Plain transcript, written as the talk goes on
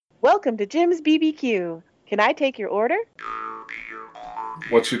Welcome to Jim's BBQ. Can I take your order?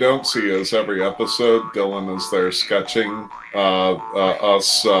 What you don't see is every episode, Dylan is there sketching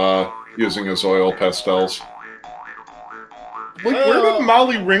us using his oil pastels. Like, where did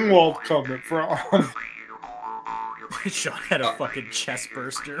Molly Ringwald come from? Sean had a fucking chest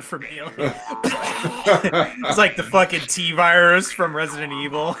burster from Alien. It's like the fucking T-virus from Resident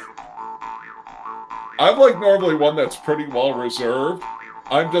Evil. I'm like normally one that's pretty well reserved.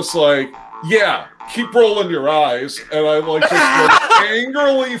 I'm just like, yeah, keep rolling your eyes, and I like just like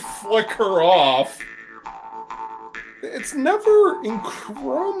angrily flick her off. It's never in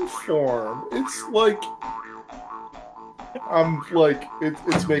Crumb form. It's like,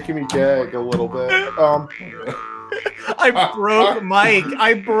 it's making me gag a little bit. I broke Mike.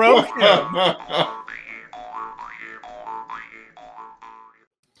 I broke him.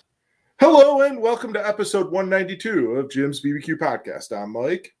 Hello and welcome to episode 192 of Jim's BBQ podcast. I'm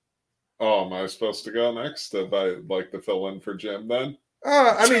Mike. Oh, am I supposed to go next? If I'd like to fill in for Jim then?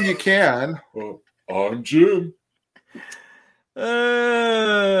 I mean, you can. I'm Jim.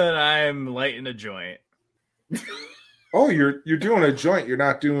 I'm lighting a joint. Oh, you're doing a joint. You're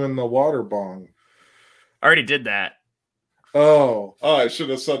not doing the water bong. I already did that. Oh, I should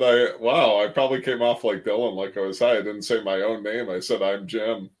have said I probably came off like Dylan, like I was high. I didn't say my own name. I said I'm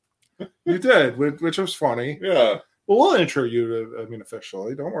Jim. you did, which was funny. Yeah. Well, we'll intro you to,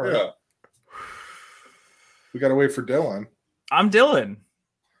 officially. Don't worry. Yeah. We got to wait for Dylan. I'm Dylan.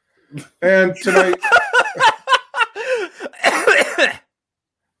 And tonight...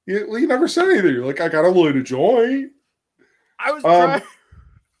 you never said anything. You're like, I got to light a joint. I was trying...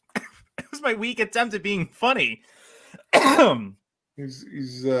 It was my weak attempt at being funny.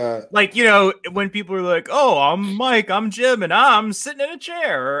 He's like, you know, when people are like, oh, I'm Mike, I'm Jim, and I'm sitting in a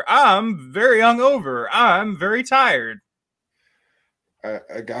chair, or I'm very hungover, I'm very tired.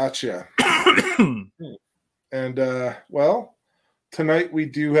 I gotcha. And well, tonight we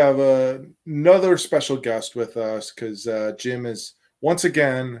do have another special guest with us because Jim is once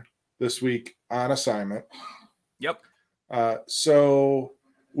again this week on assignment. Yep. So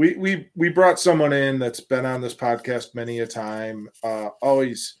we brought someone in that's been on this podcast many a time.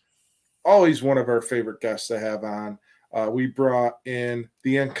 Always one of our favorite guests to have on. We brought in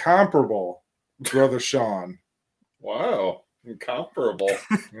the incomparable Brother Sean. Wow. Incomparable.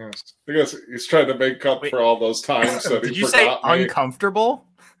 Yes. I guess he's trying to make up for all those times that Did he you say forgot me. uncomfortable?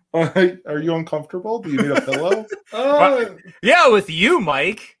 Are you uncomfortable? Do you need a pillow? Yeah, with you,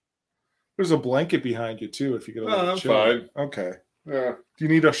 Mike. There's a blanket behind you too. If you get a little I'm chill. fine. Okay. Yeah. Do you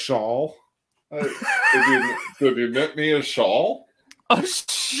need a shawl? Did you knit me a shawl? A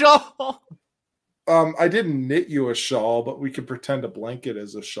shawl. I didn't knit you a shawl, but we could pretend a blanket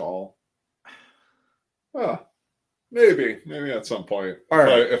is a shawl. Oh, maybe at some point. All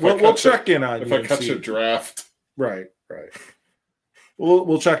right, we'll check in on you. If I catch a draft. Right.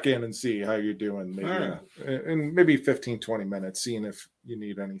 We'll check in and see how you're doing. Maybe in maybe 15, 20 minutes, seeing if you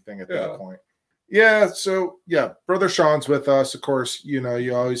need anything at that point. Yeah, so Brother Sean's with us. Of course,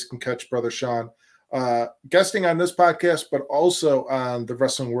 you always can catch Brother Sean guesting on this podcast, but also on the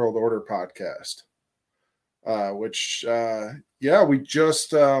Wrestling World Order podcast, which we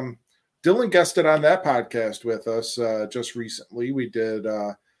just Dylan guested on that podcast with us just recently. We did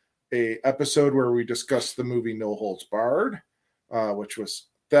a episode where we discussed the movie No Holds Barred,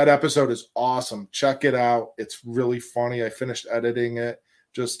 that episode is awesome. Check it out. It's really funny. I finished editing it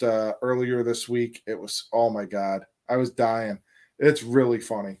just earlier this week. It was, oh my God, I was dying. It's really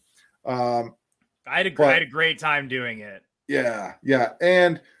funny. I had a great time doing it. Yeah.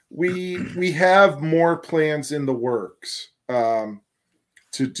 And we have more plans in the works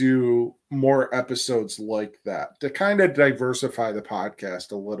to do more episodes like that, to kind of diversify the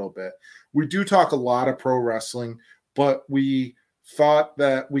podcast a little bit. We do talk a lot of pro wrestling, but we thought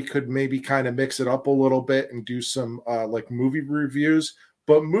that we could maybe kind of mix it up a little bit and do some like movie reviews,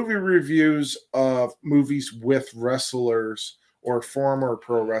 but movie reviews of movies with wrestlers or former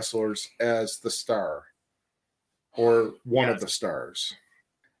pro wrestlers as the star or one of the stars.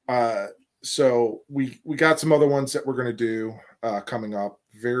 So we got some other ones that we're going to do coming up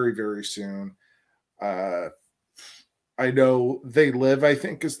very, very soon. I know They Live, I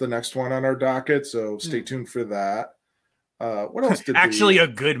think, is the next one on our docket, so stay tuned for that. What else did actually a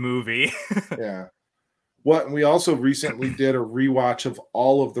good movie? Yeah. We also recently did a rewatch of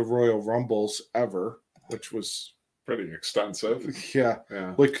all of the Royal Rumbles ever, which was pretty extensive. Yeah.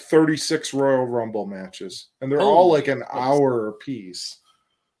 Like 36 Royal Rumble matches, and they're all like an hour a piece.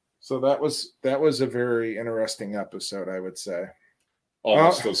 So that was a very interesting episode, I would say.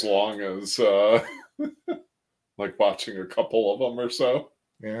 Almost as long as like watching a couple of them or so.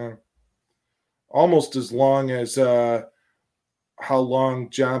 Yeah. Almost as long as how long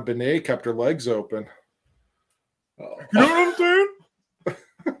John Bonet kept her legs open. Oh. You know what I'm saying?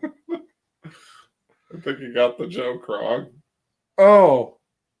 I think you got the joke wrong. Oh,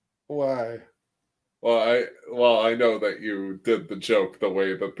 why? Well, I know that you did the joke the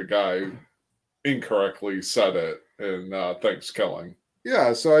way that the guy incorrectly said it in Thanksgiving.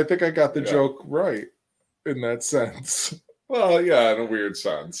 Yeah, so I think I got the joke right in that sense. Well, yeah, in a weird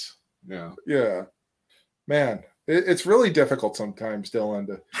sense. Yeah. Yeah. Man, it's really difficult sometimes, Dylan,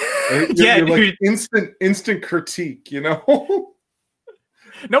 to Yeah, you're dude. like instant critique, you know?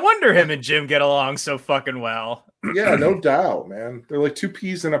 No wonder him and Jim get along so fucking well. Yeah, no doubt, man. They're like two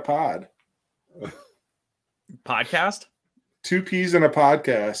peas in a pod. Podcast? Two peas in a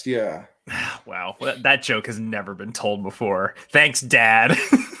podcast, yeah. Wow, that joke has never been told before. Thanks, Dad.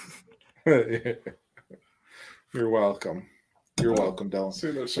 You're welcome. You're welcome, Dylan.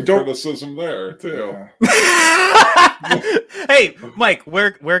 See, there's some criticism there too. Yeah. Hey, Mike,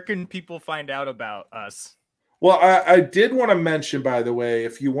 where can people find out about us? Well, I did want to mention, by the way,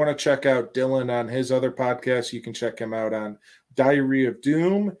 if you want to check out Dylan on his other podcast, you can check him out on Diary of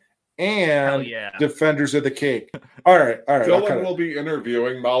Doom and Defenders of the Cake. All right. Dylan will be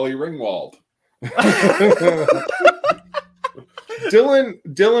interviewing Molly Ringwald.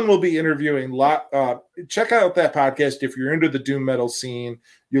 Dylan will be interviewing check out that podcast if you're into the doom metal scene.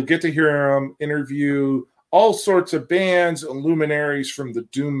 You'll get to hear him interview all sorts of bands and luminaries from the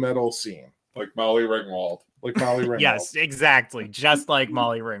doom metal scene. Like Molly Ringwald. Yes, exactly. Just like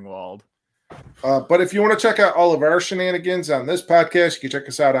Molly Ringwald. But if you want to check out all of our shenanigans on this podcast, you can check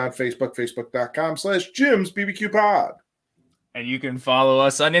us out on Facebook, facebook.com/Jim's BBQ Pod. And you can follow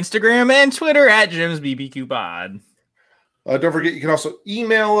us on Instagram and Twitter at Jim's BBQ Pod. Don't forget, you can also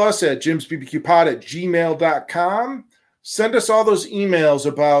email us at jimsbbqpod@gmail.com. Send us all those emails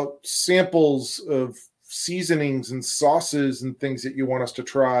about samples of seasonings and sauces and things that you want us to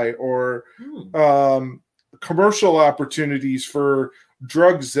try, or commercial opportunities for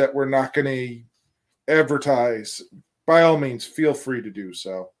drugs that we're not going to advertise. By all means, feel free to do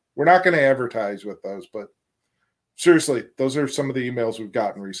so. We're not going to advertise with those, but seriously, those are some of the emails we've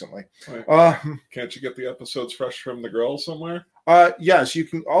gotten recently. Right. Can't you get the episodes fresh from the grill somewhere? Yes, you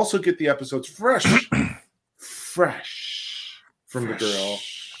can also get the episodes fresh from the grill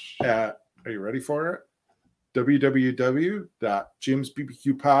at, are you ready for it?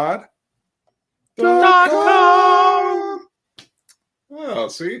 www.jimsbbqpod.com. Oh,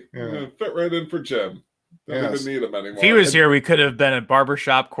 see? Yeah. Fit right in for Jim. Don't even need him anymore. If he was here, we could have been a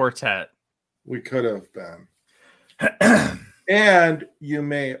barbershop quartet. We could have been. And you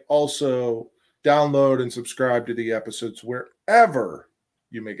may also download and subscribe to the episodes wherever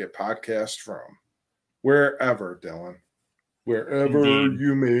you may get podcasts from. Wherever, Dylan. Wherever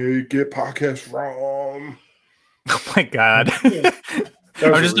you may get podcasts from. Oh my God.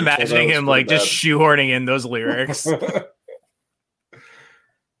 I'm just imagining him like just shoehorning in those lyrics.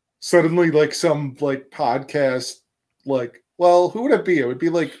 Suddenly, like some like podcast, like, well, who would it be? It would be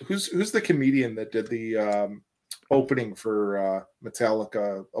like, who's the comedian that did the opening for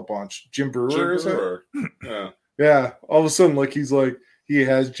Metallica a bunch? Jim Brewer, is it? Yeah. Yeah. All of a sudden, like he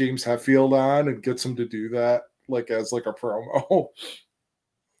has James Hetfield on and gets him to do that, like as like a promo.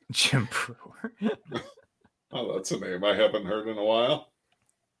 Jim Brewer. Oh, that's a name I haven't heard in a while.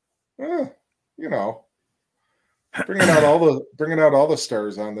 You know, bringing out all the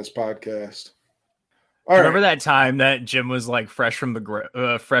stars on this podcast. Remember that time that Jim was like fresh from the girl,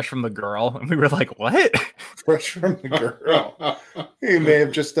 and we were like, "What? Fresh from the girl?" He may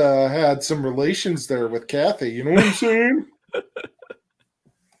have just had some relations there with Kathy. You know what I'm saying?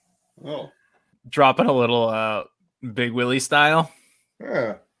 Oh, dropping a little Big Willie style.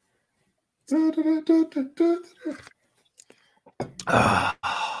 Yeah. I don't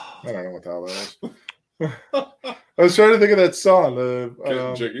know what the hell that was. I was trying to think of that song.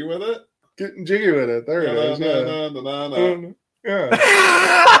 Getting jiggy with it? Getting jiggy with it. There it is. Yeah.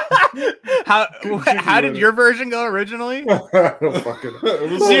 How did your version go originally? I don't fucking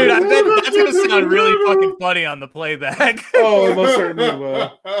know. Dude, I bet that's going to sound really fucking funny on the playback. Oh, it most certainly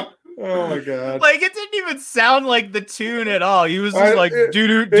will. Oh my God. Like, it didn't even sound like the tune at all. He was just like, what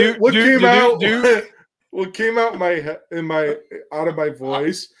came out out of my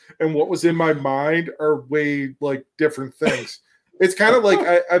voice and what was in my mind are way like different things. It's kind of like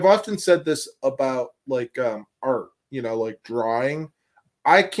I've often said this about like art, you know, like drawing.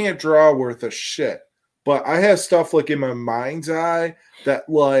 I can't draw worth a shit, but I have stuff like in my mind's eye that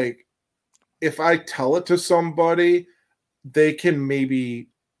like if I tell it to somebody, they can maybe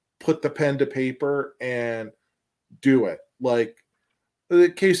put the pen to paper and do it. Like the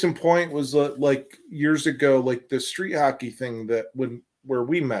case in point was like years ago, like the street hockey thing where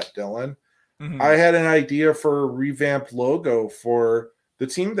we met, Dylan. Mhm. I had an idea for a revamped logo for the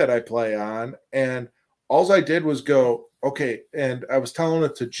team that I play on, and all I did was go, okay, and I was telling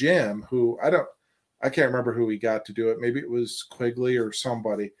it to Jim, who I can't remember who he got to do it. Maybe it was Quigley or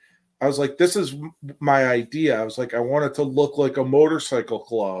somebody. I was like, this is my idea. I was like, I want it to look like a motorcycle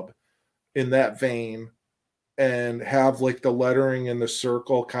club in that vein and have like the lettering in the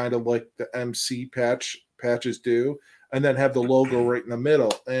circle, kind of like the MC patches do, and then have the logo right in the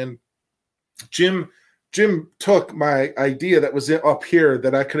middle. And Jim took my idea that was up here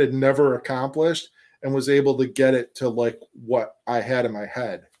that I could have never accomplished and was able to get it to like what I had in my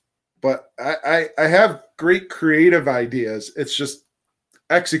head. But I have great creative ideas. It's just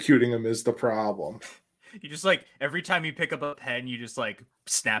executing them is the problem. You just like every time you pick up a pen, you just like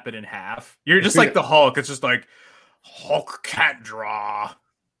snap it in half. You're just like the Hulk. It's just like Hulk can't draw.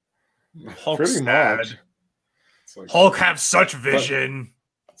 Hulk Pretty sad. much. It's like, Hulk have such vision.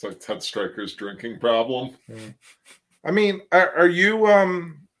 it's like Ted Stryker's drinking problem. I mean, are you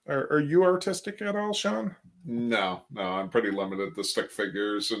artistic at all, Sean? No, I'm pretty limited to stick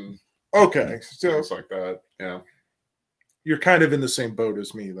figures and Okay, so things like that. Yeah. you're kind of in the same boat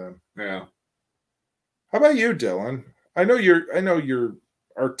as me then. Yeah. How about you, Dylan? I know you're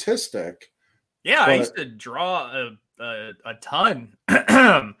artistic. Yeah, I But- used to draw a ton.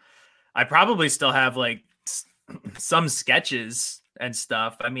 I probably still have like some sketches and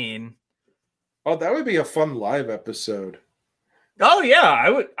stuff. I mean, Oh, that would be a fun live episode. oh yeah,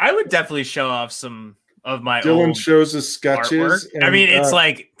 I would definitely show off some of my Dylan old shows his sketches. artwork. I mean, it's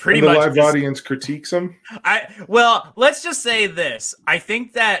like pretty and the much live just- audience critiques them. Well, let's just say this. I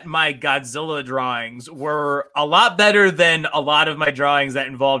think that my Godzilla drawings were a lot better than a lot of my drawings that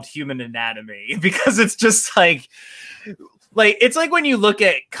involved human anatomy because it's just like it's like when you look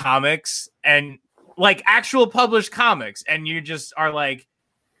at comics and like actual published comics and you just are like,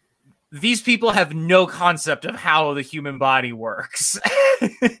 these people have no concept of how the human body works.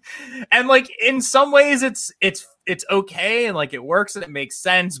 And like in some ways it's okay and like it works and it makes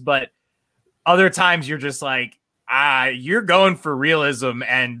sense, but other times you're just like, you're going for realism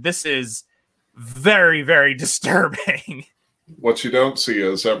and this is very, very disturbing. What you don't see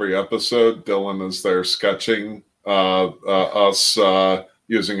is every episode, Dylan is there sketching us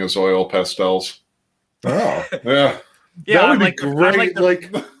using his oil pastels. Oh, Yeah. that would I'm be like,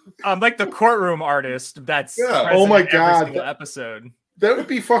 great. I'm like the courtroom artist that's Yeah. present Oh my in every God. single episode. That would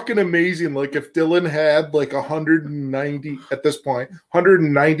be fucking amazing. Like if Dylan had like 190 at this point,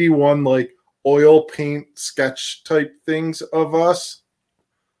 191 like oil paint sketch type things of us.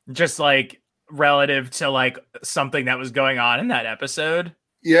 Just like relative to like something that was going on in that episode.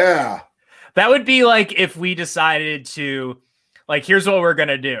 Yeah. That would be like if we decided to like, here's what we're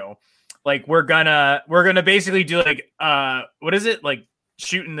gonna do. Like we're gonna basically do like what is it? Like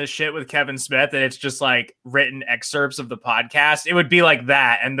shooting the shit with Kevin Smith, and it's just like written excerpts of the podcast. It would be like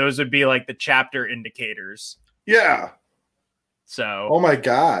that, and those would be like the chapter indicators. Yeah. So Oh my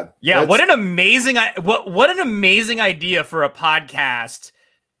God. yeah, what an amazing idea for a podcast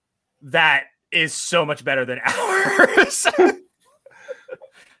that is so much better than ours.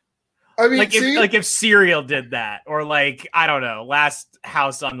 I mean, like if Serial did that, or like I don't know, Last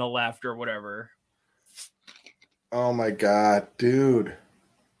House on the Left or whatever. oh my God, dude.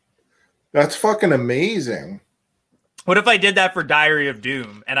 That's fucking amazing. What if I did that for Diary of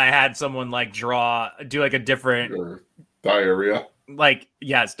Doom and I had someone like do like a different Or diarrhea. like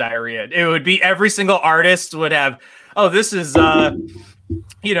yes, diarrhea. It would be every single artist would have, oh, this is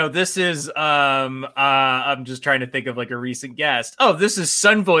this is I'm just trying to think of like a recent guest. Oh, this is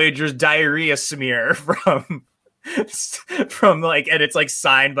Sun Voyager's diarrhea smear from like, and it's like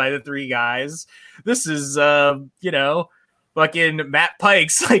signed by the three guys. This is fucking Matt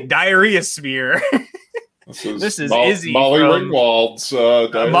Pike's like diarrhea smear. This is Izzy Molly from Ringwald's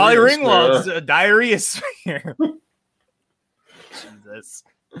diarrhea Molly smear. Ringwald's diarrhea smear. Jesus.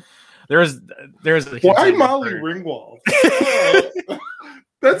 There's a Why contender Molly for- Ringwald?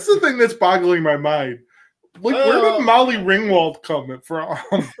 That's the thing that's boggling my mind. Like, where did Molly Ringwald come from?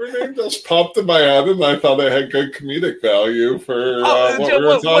 Her name just popped in my head, and I thought it had good comedic value for Oh, what we were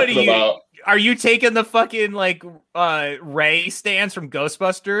what talking are you- about. Are you taking the fucking like Ray stance from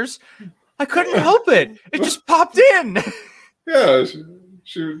Ghostbusters? I couldn't help it. It just popped in. Yeah,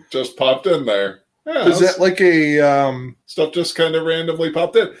 she just popped in there. Yeah, Is that like a stuff just kind of randomly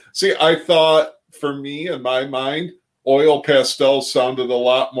popped in? See, I thought for me, in my mind, oil pastels sounded a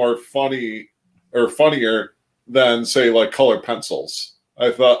lot more funnier than say like color pencils.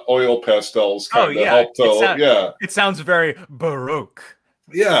 I thought oil pastels kind of helped to, It sounds very Baroque.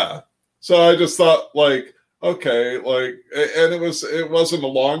 Yeah. So I just thought, like, okay, like, and it wasn't a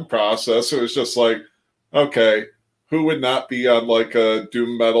long process. It was just like, okay, who would not be on like a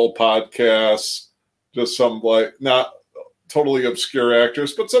doom metal podcast? Just some like not totally obscure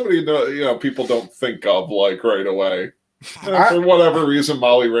actors, but somebody people don't think of like right away. And for whatever reason,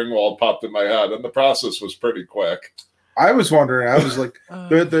 Molly Ringwald popped in my head, and the process was pretty quick. I was wondering. I was like,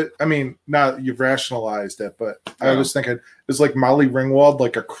 I mean, now you've rationalized it, but I was thinking, is like Molly Ringwald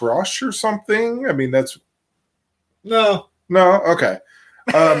like a crush or something? I mean, that's no. Okay.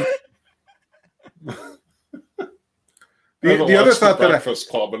 The other thought that Breakfast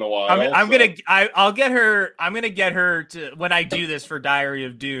Club in a while. I'll get her. I'm gonna get her to when I do this for Diary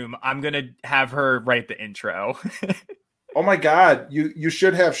of Doom. I'm gonna have her write the intro. Oh my God, you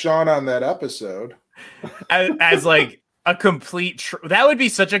should have Sean on that episode as like a complete. That would be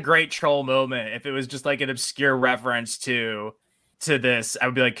such a great troll moment if it was just like an obscure reference to this. I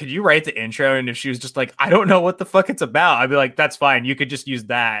would be like, could you write the intro? And if she was just like, I don't know what the fuck it's about, I'd be like, that's fine. You could just use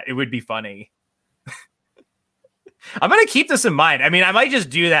that. It would be funny. I'm gonna keep this in mind. I mean, I might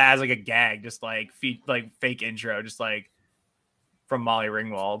just do that as like a gag, just like fake intro, just like from Molly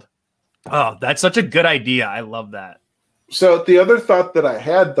Ringwald. Oh, that's such a good idea. I love that. So the other thought that I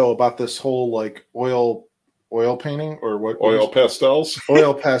had though about this whole like oil painting or what oil pastels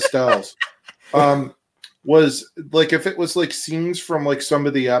was like if it was like scenes from like some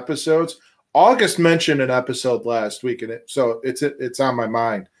of the episodes. August mentioned an episode last week, and it's on my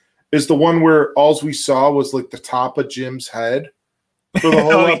mind. Is the one where all we saw was like the top of Jim's head for the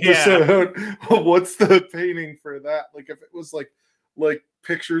whole episode? Yeah. What's the painting for that? Like if it was like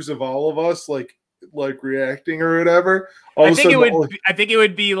pictures of all of us like reacting or whatever. I think it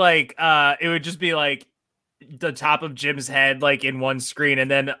would be like it would just be like the top of Jim's head like in one screen, and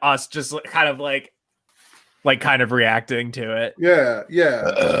then us just kind of reacting to it. Yeah.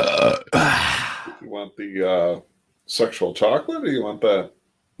 You want the sexual chocolate, or you want that?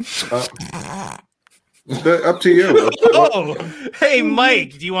 Up to you. Oh, hey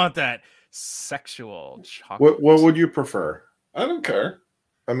Mike, do you want that sexual chocolate? What would you prefer? I don't care.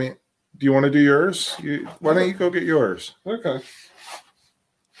 I mean, do you want to do yours? Why don't you go get yours? Okay.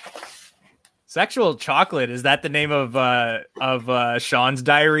 Sexual chocolate, is that the name of Sean's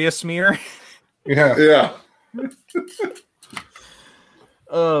diarrhea smear? Yeah.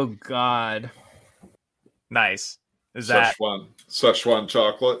 Oh God. Nice. Is that Szechuan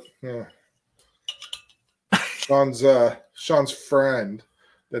chocolate? Yeah. Sean's friend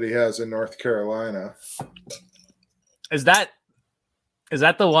that he has in North Carolina. Is that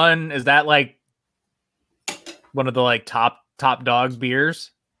the one? Is that like one of the like top dog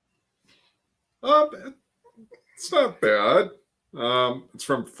beers? It's not bad. It's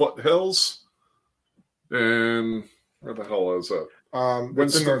from Foothills, and where the hell is it?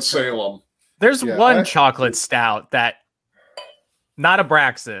 Winston-Salem. There's one chocolate stout that, not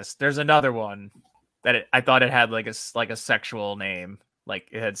Abraxas. There's another one that I thought it had like a sexual name, like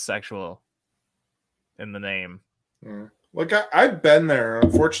it had sexual in the name. Like I've been there.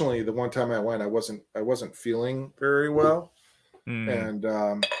 Unfortunately, the one time I went, I wasn't feeling very well, and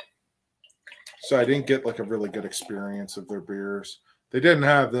so I didn't get like a really good experience of their beers. They didn't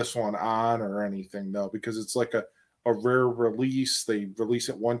have this one on or anything though, because it's like a rare release. They release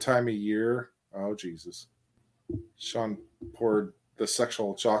it one time a year. Oh Jesus! Sean poured the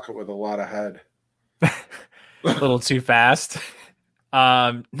sexual chocolate with a lot of head. A little too fast.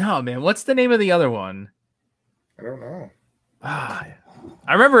 No, man. What's the name of the other one? I don't know. I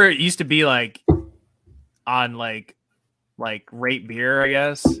remember it used to be like on like Rate Beer, I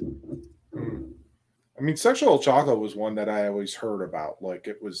guess. I mean, sexual chocolate was one that I always heard about. Like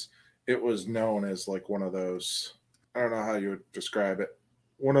it was known as like one of those. I don't know how you would describe it.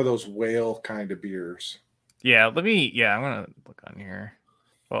 One of those whale kind of beers. Yeah, I'm gonna look on here.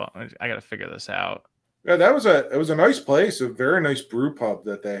 Well, I gotta figure this out. Yeah, it was a nice place, a very nice brew pub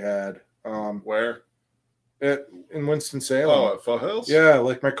that they had. Where? In Winston-Salem. Oh, at Foothills? Yeah,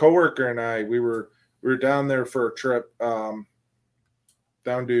 like my coworker and I, we were down there for a trip, down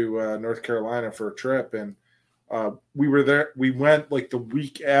to North Carolina for a trip, and we were there. We went like the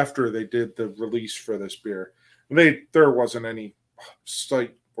week after they did the release for this beer. There wasn't any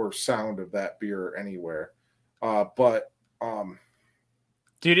sight or sound of that beer anywhere, but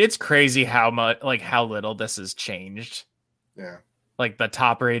dude, it's crazy how much, like how little this has changed. Yeah, like the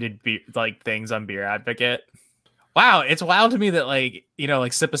top rated like things on Beer Advocate. Wow, it's wild to me that like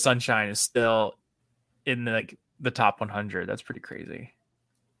Sip of Sunshine is still in the top 100. That's pretty crazy.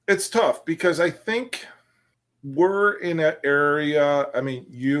 It's tough because I think we're in an area. I mean,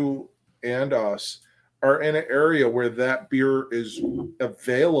 you and us are in an area where that beer is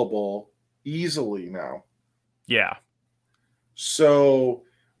available easily now. Yeah. So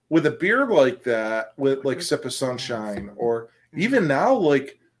with a beer like that, with like Sip of Sunshine, or even now,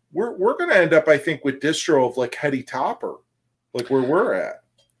 like we're gonna end up, I think, with distro of like Heady Topper, like where we're at,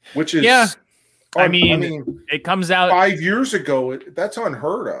 which is I mean, it comes out 5 years ago. That's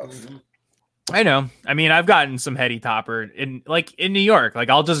unheard of. I know. I mean, I've gotten some Heady Topper in New York. Like,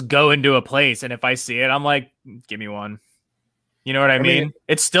 I'll just go into a place, and if I see it, I'm like, give me one. You know what I mean?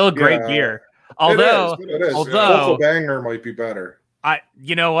 It's still a great beer. Although, it is. Vocal Banger might be better.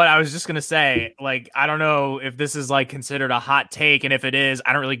 You know what? I was just gonna say, like, I don't know if this is like considered a hot take, and if it is,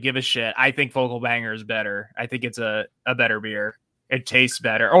 I don't really give a shit. I think Vocal Banger is better. I think it's a better beer. It tastes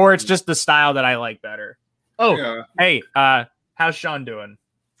better, or it's just the style that I like better. Oh, yeah. Hey, how's Sean doing?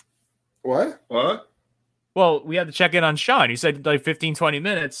 What? Well, we had to check in on Sean. You said like 15, 20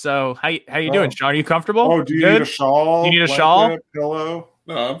 minutes. So how you doing, Sean? Are you comfortable? Oh, do you need a shawl? Do you need a shawl? Pillow?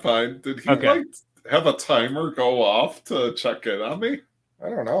 No, I'm fine. Did he have a timer go off to check in on me? I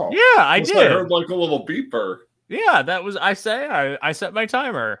don't know. Yeah, I did. I heard like a little beeper. Yeah, that was I set my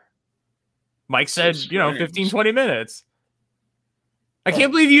timer. Mike said, 15, 20 minutes. I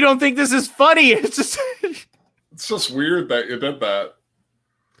can't believe you don't think this is funny. It's just weird that you did that.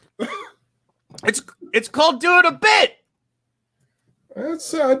 It's called doing a bit.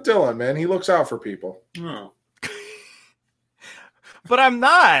 It's Dylan, man. He looks out for people. Oh. But I'm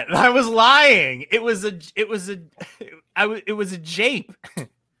not. I was lying. It was a jape.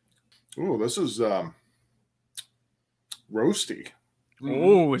 Ooh, this is roasty.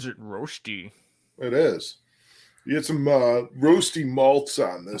 Oh, is it roasty? It is. You get some roasty malts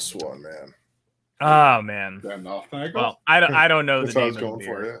on this one, man. Oh man. Well, I don't know That's the what I name was going of the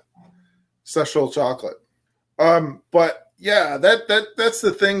for. beer. Yeah. Sexual chocolate. But yeah, that's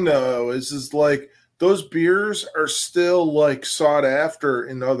the thing though, is like those beers are still like sought after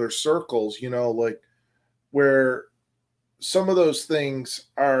in other circles, like where some of those things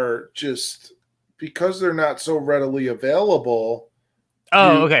are just because they're not so readily available.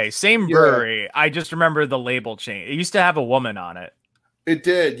 Oh, okay. Same brewery. I just remember the label change. It used to have a woman on it. It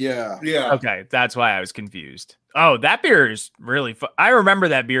did, yeah. Yeah. Okay, that's why I was confused. Oh, that beer is really I remember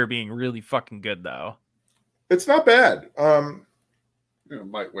that beer being really fucking good though. It's not bad.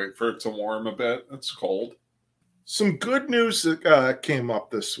 Might wait for it to warm a bit. It's cold. Some good news that came up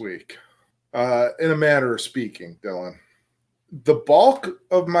this week. In a manner of speaking, Dylan. The bulk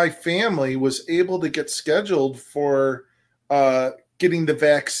of my family was able to get scheduled for getting the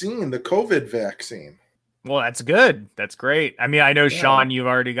vaccine, the COVID vaccine. Well, that's good. That's great. I mean, I know, Sean, you've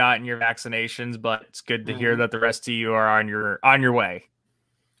already gotten your vaccinations, but it's good to hear that the rest of you are on your way.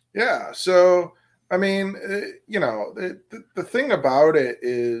 Yeah. So, I mean, the thing about it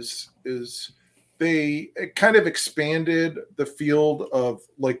is they kind of expanded the field of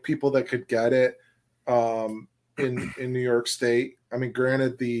like people that could get it in New York State. I mean,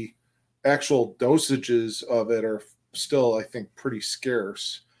 granted, the actual dosages of it are still, I think, pretty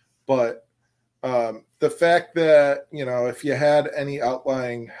scarce, but the fact that, if you had any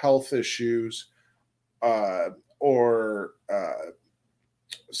outlying health issues or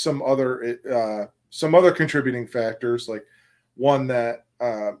some other contributing factors, like one that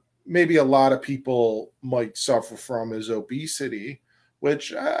maybe a lot of people might suffer from is obesity,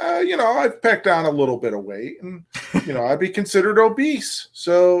 which, I've packed on a little bit of weight and, I'd be considered obese.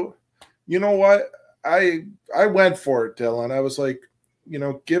 So, you know what? I went for it, Dylan. I was like,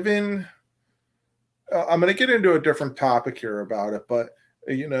 given... I'm going to get into a different topic here about it, but,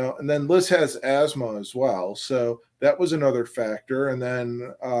 and then Liz has asthma as well. So that was another factor. And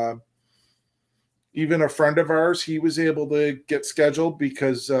then even a friend of ours, he was able to get scheduled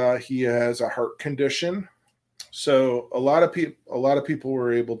because he has a heart condition. So a lot of people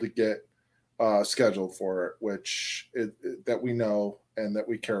were able to get scheduled for it, which that we know and that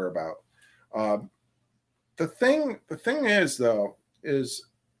we care about. The thing is, though, is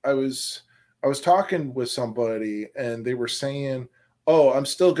I was talking with somebody and they were saying, oh, I'm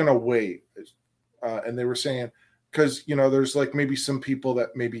still going to wait. And they were saying, because, there's like maybe some people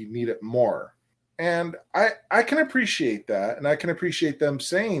that maybe need it more. And I can appreciate that. And I can appreciate them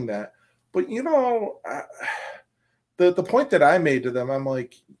saying that. But, the point that I made to them, I'm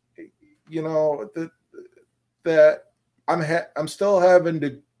like, that I'm still having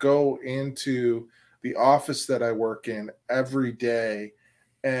to go into the office that I work in every day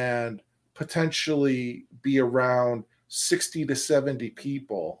and potentially be around 60 to 70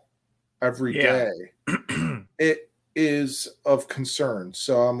 people every day. It is of concern.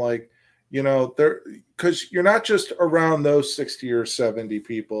 So I'm like, because you're not just around those 60 or 70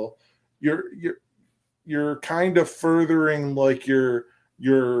 people, you're you're kind of furthering like your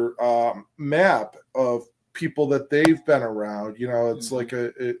map of people that they've been around. You know, it's like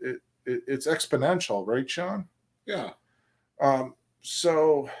it's exponential, right, Sean? Yeah.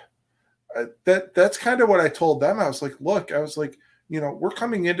 So that's kind of what I told them. I was like, look, I was like, you know, we're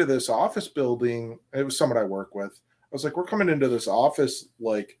coming into this office building. It was someone I work with. I was like, we're coming into this office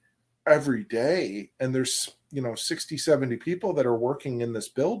like every day, and there's, you know, 60, 70 people that are working in this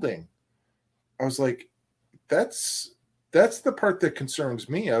building. I was like, that's the part that concerns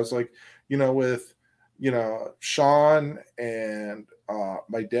me. I was like, you know, with, you know, Sean and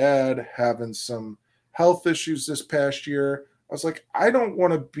my dad having some health issues this past year, I was like, I don't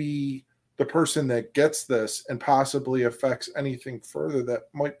want to be the person that gets this and possibly affects anything further that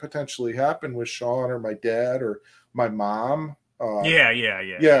might potentially happen with Sean or my dad or my mom.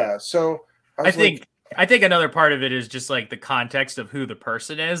 Yeah. So I think another part of it is just like the context of who the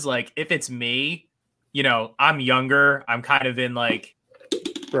person is. Like if it's me, you know, I'm younger. I'm kind of in like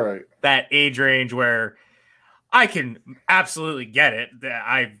that age range where I can absolutely get it.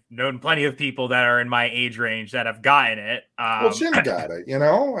 I've known plenty of people that are in my age range that have gotten it. Well, Jim got it, you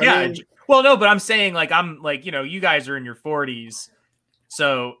know? I mean, well, no, but I'm saying like, I'm like, you know, you guys are in your 40s.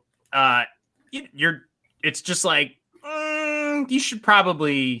 So it's just like, you should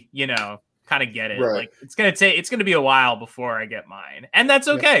probably, you know, kind of get it. Right. Like it's going to be a while before I get mine. And that's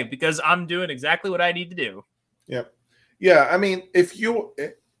okay because I'm doing exactly what I need to do. Yep. Yeah. I mean, if you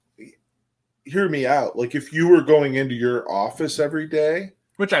hear me out, like if you were going into your office every day,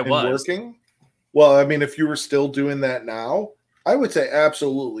 which I was working, well, I mean, if you were still doing that now, I would say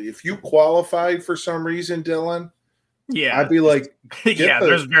absolutely. If you qualified for some reason, Dylan, I'd be like,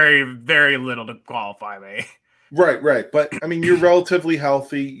 there's very, very little to qualify me. Right. But I mean, you're relatively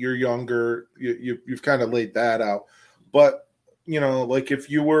healthy. You're younger. You've kind of laid that out. But you know, like if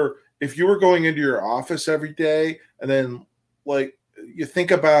you were going into your office every day, and then like you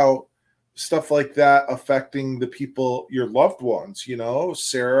think about stuff like that affecting the people, your loved ones, you know,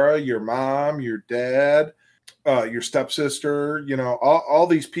 Sarah, your mom, your dad, your stepsister, you know, all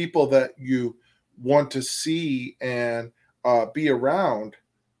these people that you want to see and be around.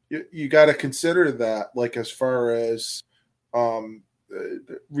 You got to consider that, like, as far as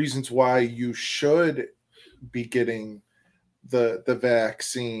reasons why you should be getting the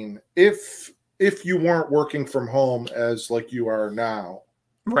vaccine if you weren't working from home as like you are now.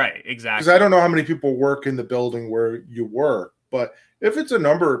 Right, exactly. Because I don't know how many people work in the building where you work, but if it's a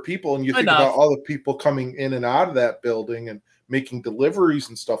number of people and you think about all the people coming in and out of that building and making deliveries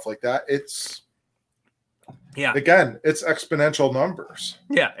and stuff like that, it's again, it's exponential numbers.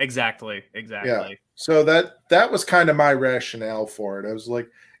 Yeah, exactly. Yeah. So that was kind of my rationale for it. I was like,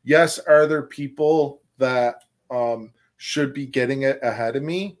 yes, are there people that should be getting it ahead of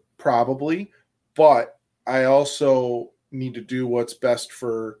me? Probably, but I also need to do what's best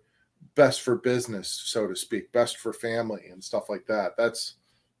for business, so to speak, best for family and stuff like that. That's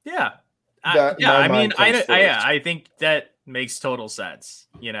I think that makes total sense.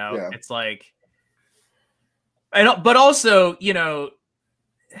 You know, it's like, but also, you know,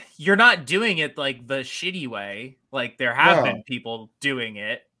 you're not doing it like the shitty way. Like there have been people doing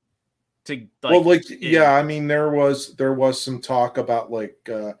it to like, I mean, there was some talk about like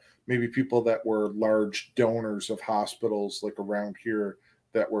maybe people that were large donors of hospitals like around here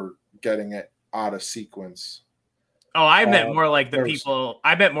that were getting it out of sequence. Oh, I meant more like the people.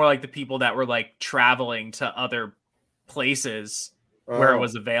 I meant more like the people that were like traveling to other places where it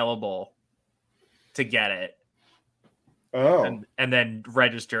was available to get it. Oh, and then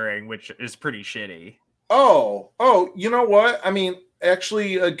registering, which is pretty shitty. Oh, you know what? I mean,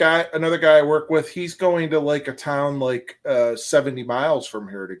 actually, another guy I work with, he's going to like a town like 70 miles from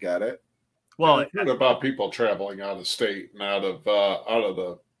here to get it. Well, I've heard about people traveling out of state and out of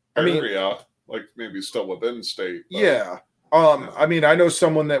the area, like maybe still within state. But, yeah. I mean, I know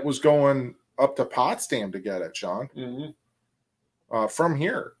someone that was going up to Potsdam to get it, Sean. Mm-hmm. From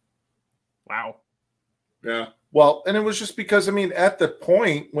here. Wow. Yeah. Well, and it was just because, I mean, at the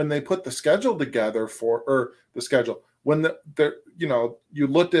point when they put the schedule together when you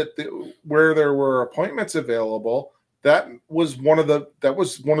looked at where there were appointments available, that was one of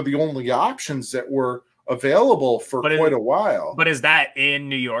the only options that were available for quite a while. But is that in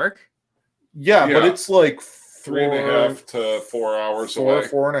New York? Yeah. But it's like 3.5 to 4 hours away.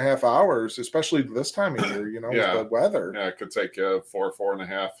 4.5 hours, especially this time of year, you know, with the weather. Yeah, it could take you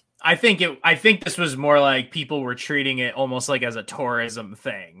 4.5. I think this was more like people were treating it almost like as a tourism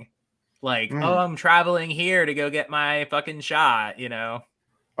thing. Like, oh, I'm traveling here to go get my fucking shot, you know?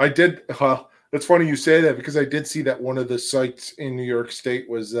 I did. It's funny you say that because I did see that one of the sites in New York State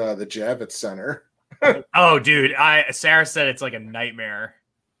was the Javits Center. Oh, dude, Sarah said it's like a nightmare.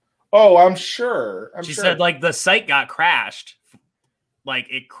 Oh, I'm sure. She said like the site got crashed. Like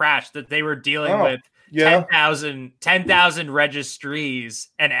it crashed, that they were dealing with yeah. 10,000 registries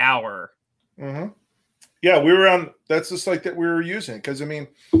an hour. Mm-hmm. Yeah, we were on. That's the site that we were using because I mean,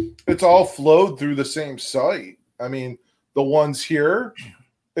 it's all flowed through the same site. I mean, the ones here,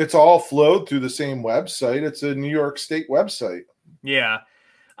 it's all flowed through the same website. It's a New York State website. Yeah,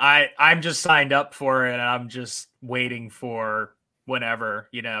 I'm just signed up for it, and I'm just waiting for whenever.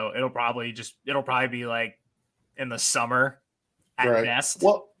 It'll probably be like in the summer at best.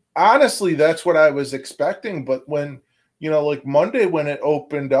 Well, honestly, that's what I was expecting. But when like Monday when it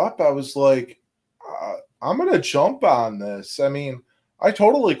opened up, I was like, I'm gonna jump on this. I mean, I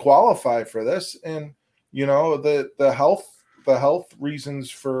totally qualify for this, and the health reasons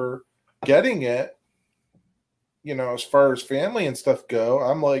for getting it, as far as family and stuff go,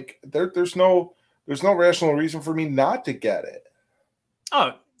 I'm like, there's no rational reason for me not to get it.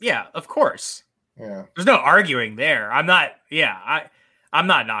 Oh yeah, of course. Yeah, there's no arguing there. I'm not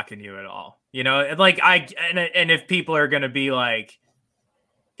knocking you at all. And like and if people are gonna be like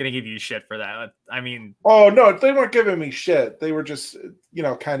gonna give you shit for that, I mean, oh no, they weren't giving me shit. They were just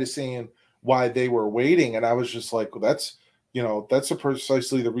kind of saying why they were waiting, and I was just like, well, that's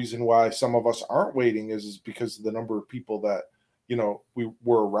precisely the reason why some of us aren't waiting is because of the number of people that we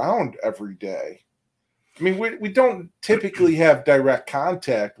were around every day. I mean, we don't typically have direct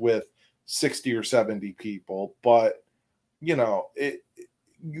contact with 60 or 70 people, but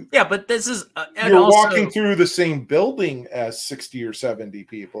but this is you're walking through the same building as 60 or 70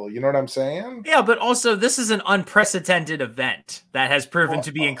 people. You know what I'm saying? Yeah, but also this is an unprecedented event that has proven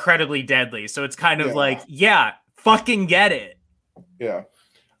to be incredibly deadly. So it's kind of like, fucking get it. Yeah.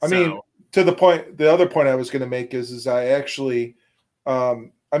 I mean, to the other point I was going to make is I actually,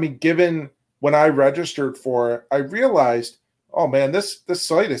 given when I registered for it, I realized, oh man, this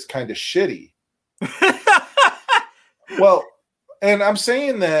site is kind of shitty. Well, and I'm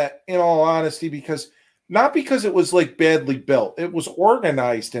saying that in all honesty not because it was like badly built. It was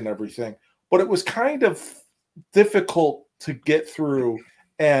organized and everything, but it was kind of difficult to get through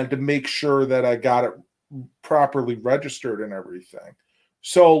and to make sure that I got it properly registered and everything.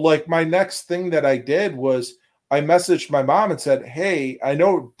 So like my next thing that I did was I messaged my mom and said, hey, I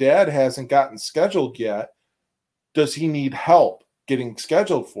know Dad hasn't gotten scheduled yet. Does he need help getting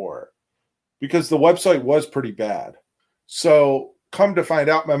scheduled for it? Because the website was pretty bad. So come to find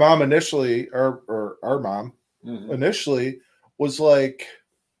out, my mom initially, or our mom initially was like,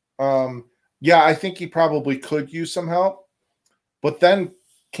 I think he probably could use some help. But then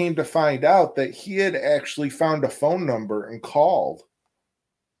came to find out that he had actually found a phone number and called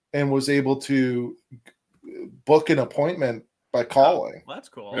and was able to book an appointment by calling. Well, that's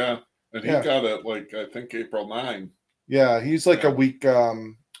cool. Yeah. And he got it like, I think April 9. Yeah. He's like a week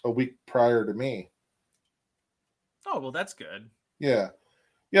prior to me. Oh, well, that's good. Yeah.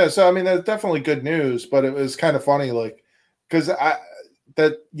 Yeah. So, I mean, that's definitely good news, but it was kind of funny, like, because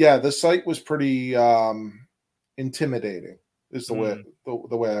the site was pretty intimidating is the way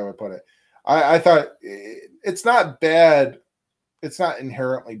the way I would put it. I thought it's not bad. It's not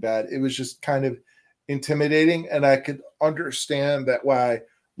inherently bad. It was just kind of intimidating. And I could understand that why,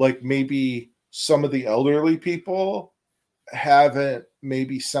 like, maybe some of the elderly people haven't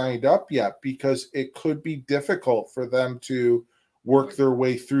maybe signed up yet, because it could be difficult for them to work their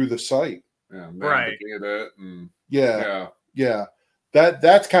way through the site. Yeah, navigate it. And yeah.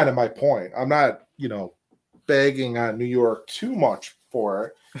 That's kind of my point. I'm not, bagging on New York too much for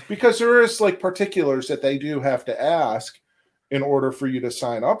it, because there is like particulars that they do have to ask in order for you to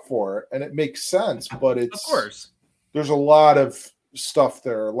sign up for it, and it makes sense. But it's, of course, there's a lot of stuff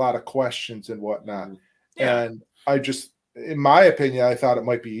there, a lot of questions and whatnot. And I just, in my opinion, I thought it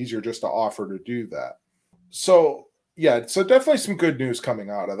might be easier just to offer to do that. So so definitely some good news coming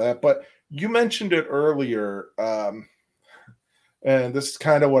out of that. But you mentioned it earlier, and this is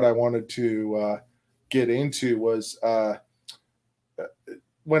kind of what I wanted to get into was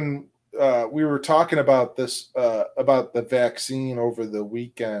when we were talking about this, about the vaccine over the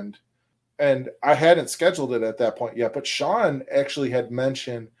weekend, and I hadn't scheduled it at that point yet, but Sean actually had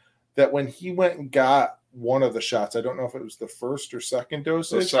mentioned that when he went and got one of the shots, I don't know if it was the first or second dose.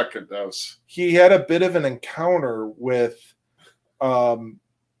 The second dose. He had a bit of an encounter with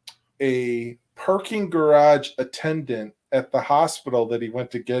a parking garage attendant at the hospital that he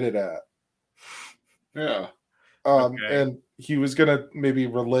went to get it at. Yeah. And he was going to maybe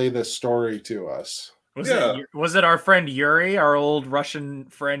relay this story to us. Was it our friend Yuri, our old Russian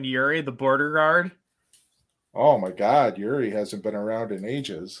friend Yuri, the border guard? Oh my God, Yuri hasn't been around in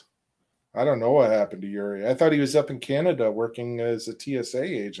ages. I don't know what happened to Yuri. I thought he was up in Canada working as a TSA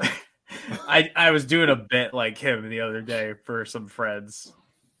agent. I was doing a bit like him the other day for some friends.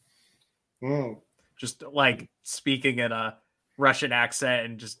 Just like speaking in a Russian accent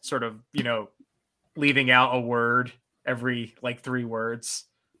and just sort of, leaving out a word every like 3 words.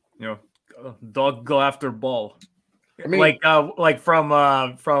 Dog go after ball. I mean, like from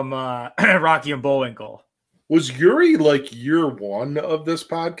Rocky and Bullwinkle. Was Yuri like year 1 of this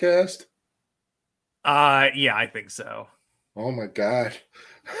podcast? Yeah, I think so. Oh my god.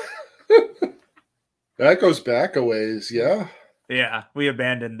 That goes back a ways, yeah. Yeah, we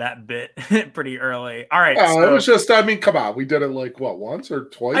abandoned that bit pretty early. All right. Oh, it was just, I mean, come on. We did it like what, once or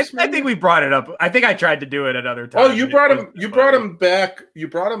twice? I think we brought it up. I think I tried to do it another time. Oh, you brought him back. You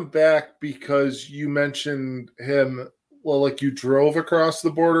brought him back because you mentioned him. Well, like you drove across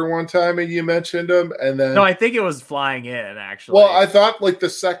the border one time and you mentioned him, and then no, I think it was flying in actually. Well, I thought like the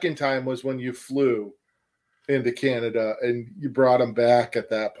second time was when you flew into Canada and you brought him back at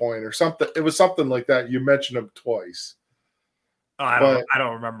that point or something. It was something like that. You mentioned him twice. Oh, I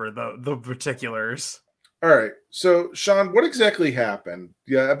don't remember the particulars. All right. So, Sean, what exactly happened?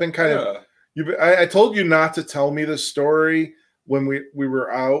 Yeah, I've been kind of I told you not to tell me this story when we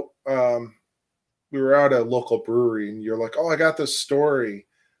were out. We were out at a local brewery and you're like, "Oh, I got this story."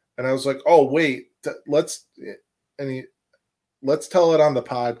 And I was like, "Oh, wait, let's tell it on the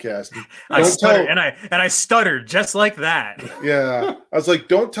podcast." I stuttered just like that. Yeah. I was like,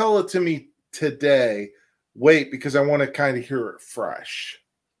 "Don't tell it to me today. Wait, because I want to kind of hear it fresh."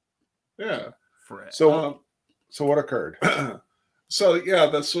 Yeah. Fresh. So what occurred? So yeah,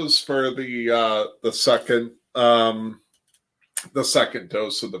 this was for the second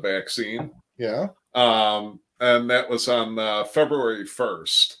dose of the vaccine. Yeah. And that was on February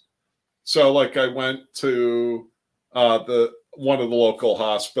 1st. So like I went to one of the local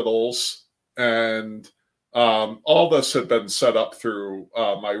hospitals, and all this had been set up through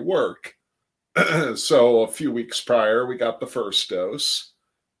my work. So a few weeks prior, we got the first dose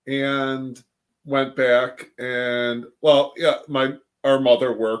and went back, and our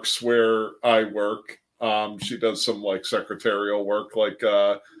mother works where I work. She does some like secretarial work, like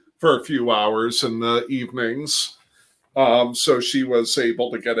for a few hours in the evenings. So she was able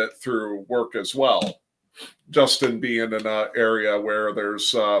to get it through work as well. Justin being in an area where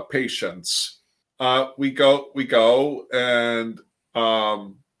there's patients. We go, and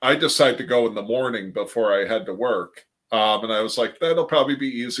I decided to go in the morning before I had to work. And I was like, that'll probably be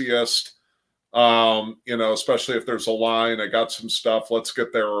easiest, especially if there's a line. I got some stuff. Let's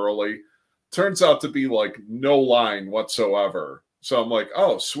get there early. Turns out to be like no line whatsoever. So I'm like,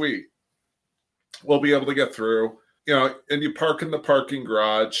 oh, sweet. We'll be able to get through, and you park in the parking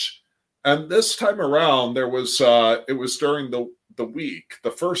garage. And this time around, it was during the week.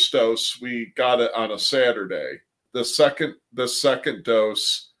 The first dose, we got it on a Saturday. The second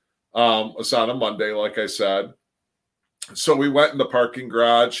dose was on a Monday, like I said. So we went in the parking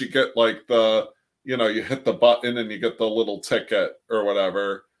garage. You get like you hit the button and you get the little ticket or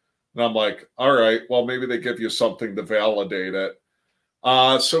whatever. And I'm like, all right, well, maybe they give you something to validate it.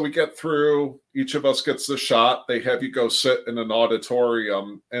 So we get through. Each of us gets the shot. They have you go sit in an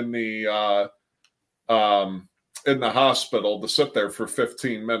auditorium in the hospital to sit there for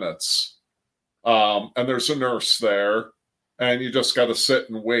 15 minutes. And there's a nurse there, and you just got to sit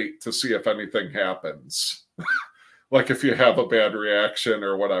and wait to see if anything happens. Like if you have a bad reaction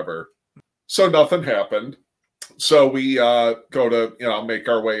or whatever. So nothing happened. So we go to, make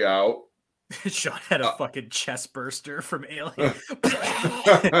our way out. Sean had a fucking chest burster from Alien.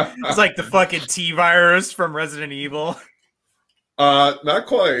 It's like the fucking T-virus from Resident Evil. Not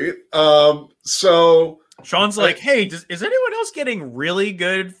quite. So Sean's like, hey, is anyone else getting really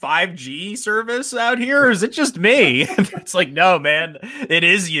good 5G service out here? Or is it just me? It's like, no, man, it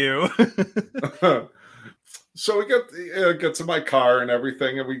is you. So we get to my car and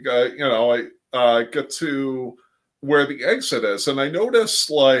everything, and we got, I get to where the exit is, and I noticed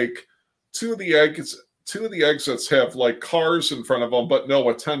like two of the exits have like cars in front of them, but no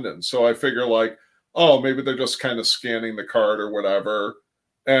attendants. So I figure like, oh, maybe they're just kind of scanning the card or whatever.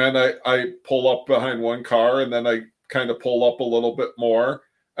 And I pull up behind one car, and then I kind of pull up a little bit more,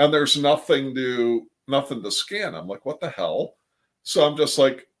 and there's nothing to scan. I'm like, what the hell? So I'm just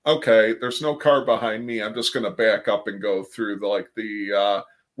like, okay, there's no car behind me. I'm just going to back up and go through the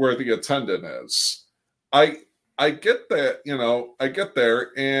where the attendant is. I get that, I get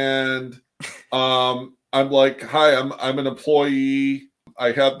there, and I'm like, hi, I'm an employee.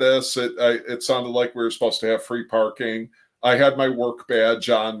 I had this. It sounded like we were supposed to have free parking. I had my work badge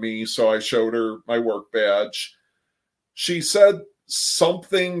on me, so I showed her my work badge. She said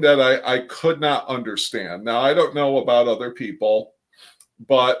something that I could not understand. Now, I don't know about other people,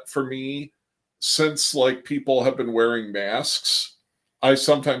 but for me, since like people have been wearing masks, I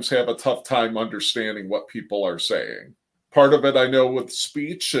sometimes have a tough time understanding what people are saying. Part of it I know with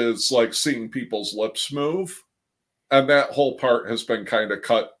speech is like seeing people's lips move, and that whole part has been kind of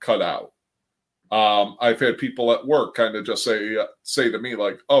cut out. I've had people at work kind of just say to me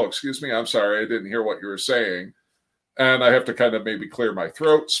like, "Oh, excuse me, I'm sorry, I didn't hear what you were saying," and I have to kind of maybe clear my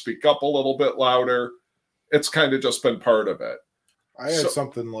throat, speak up a little bit louder. It's kind of just been part of it. I had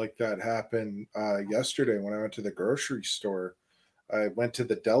something like that happen yesterday when I went to the grocery store. I went to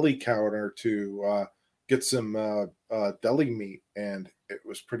the deli counter to get some deli meat, and it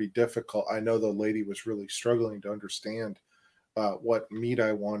was pretty difficult. I know the lady was really struggling to understand what meat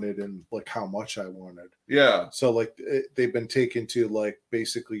I wanted and like how much I wanted. Yeah. So like they've been taken to like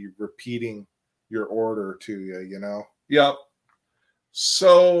basically repeating your order to you, you know? Yep.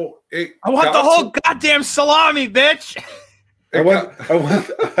 So I want the whole goddamn salami, bitch. I want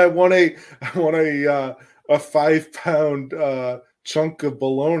a 5-pound chunk of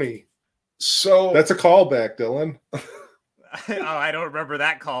bologna. So that's a callback, Dylan. Oh, I don't remember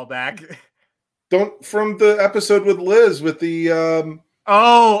that callback. Don't from the episode with Liz with the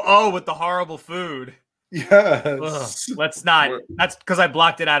with the horrible food. Yes. Let's not. That's because I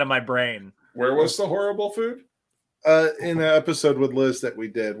blocked it out of my brain. Where was the horrible food? In an episode with Liz that we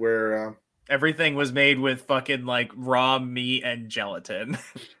did where everything was made with fucking like raw meat and gelatin.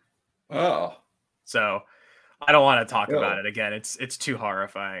 Oh. So I don't want to talk about it again. It's too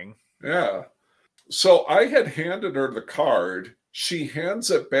horrifying. Yeah. So I had handed her the card. She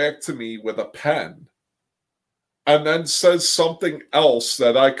hands it back to me with a pen and then says something else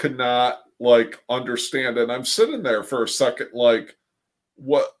that I could not like understand. And I'm sitting there for a second, like,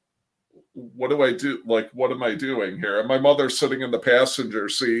 what do I do? Like, what am I doing here? And my mother's sitting in the passenger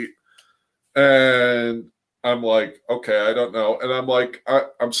seat, and I'm like, okay, I don't know. And I'm like,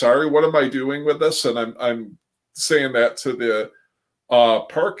 I'm sorry, what am I doing with this? And I'm saying that to the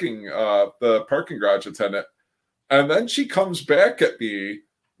parking garage attendant. And then she comes back at me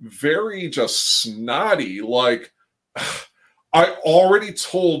very just snotty, like, I already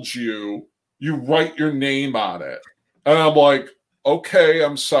told you write your name on it. And I'm like, okay,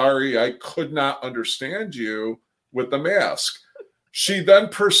 I'm sorry, I could not understand you with the mask. She then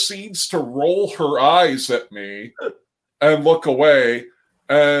proceeds to roll her eyes at me and look away.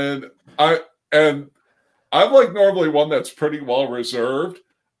 And I'm like normally one that's pretty well reserved.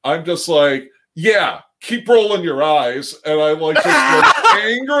 I'm just like, yeah, keep rolling your eyes. And I like just like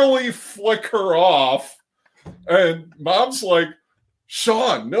angrily flick her off. And Mom's like,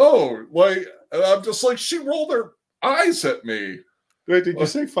 Sean, no. Like, and I'm just like, she rolled her eyes at me. Wait, did you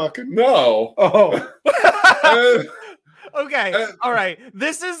say fucking? No. Oh. Okay. All right.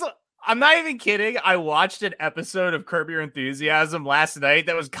 I'm not even kidding. I watched an episode of Curb Your Enthusiasm last night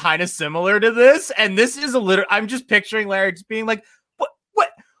that was kind of similar to this. And this is I'm just picturing Larry just being like, what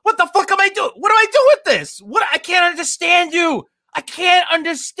the fuck am I doing? What do I do with this? I can't understand you. I can't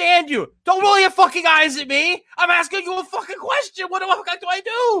understand you. Don't roll your fucking eyes at me. I'm asking you a fucking question. What the fuck do I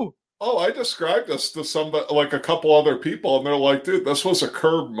do? Oh, I described this to somebody, like a couple other people, and they're like, dude, this was a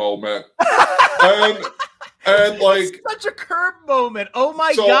Curb moment. and like it's such a Curb moment. Oh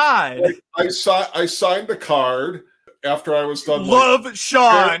my God. Like, I signed the card after I was done. Love like,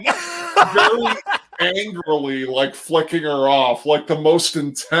 Sean. Very angrily, like flicking her off, like the most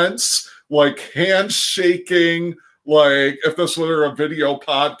intense, like handshaking, like if this were a video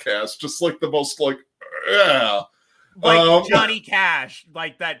podcast, just like the most like, yeah. Like Johnny Cash,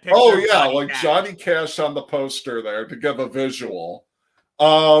 like that picture. Oh yeah, like Cash. Johnny Cash on the poster there to give a visual.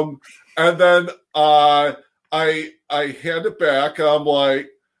 And then I hand it back. And I'm like,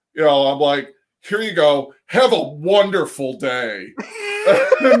 here you go. Have a wonderful day.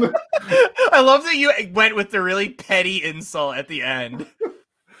 I love that you went with the really petty insult at the end.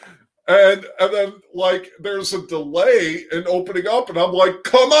 And then like there's a delay in opening up, and I'm like,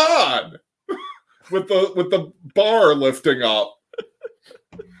 come on. With the bar lifting up.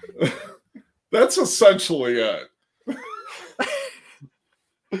 That's essentially it.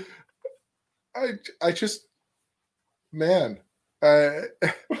 I just, man, are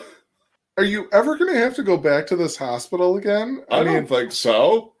you ever going to have to go back to this hospital again? I don't think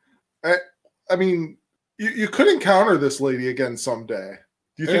so. I mean, you could encounter this lady again someday.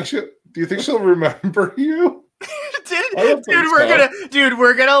 Do you think she'll remember you?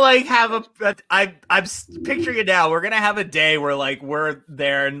 We're gonna like have I'm picturing it now. We're gonna have a day where like we're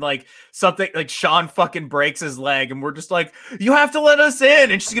there and like something like Sean fucking breaks his leg and we're just like, you have to let us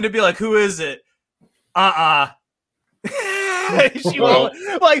in, and she's gonna be like, who is it? She won't,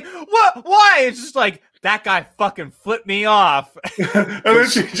 like, what? Why? It's just like, that guy fucking flipped me off. And then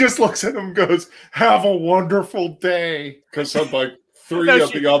she just looks at him and goes, have a wonderful day. Because I'm like, three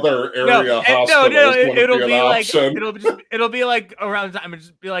of the other area hospitals it'll be be an like option. it'll be like around the time. It'll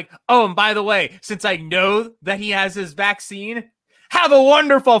just be like, oh, and by the way, since I know that he has his vaccine, have a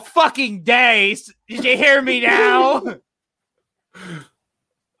wonderful fucking day. Did you hear me now?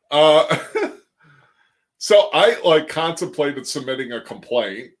 So I like contemplated submitting a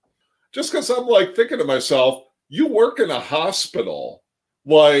complaint just because I'm like thinking to myself, you work in a hospital,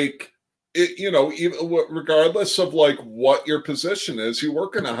 like it, you know, even regardless of like what your position is, you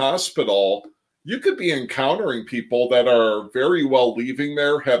work in a hospital. You could be encountering people that are very well leaving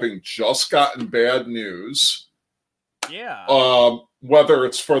there, having just gotten bad news. Yeah. Whether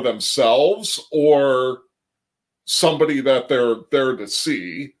it's for themselves or somebody that they're there to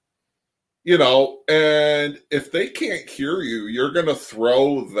see, you know, and if they can't hear you, you're going to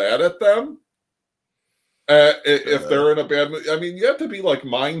throw that at them. If they're in a bad mood, I mean, you have to be like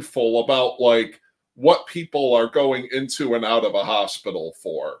mindful about like what people are going into and out of a hospital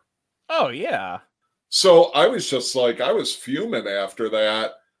for. Oh, yeah. So I was just like, I was fuming after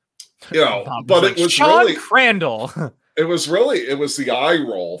that, you know, but like, it was Sean really Crandall. It was the eye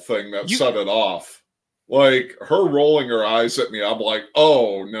roll thing that set it off. Like her rolling her eyes at me, I'm like,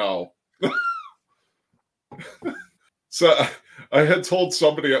 oh no. So I had told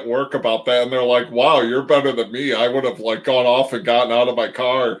somebody at work about that, and they're like, wow, you're better than me. I would have like gone off and gotten out of my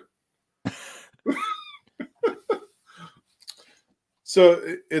car. So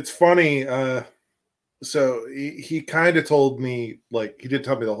it's funny. So he kind of told me, like, he did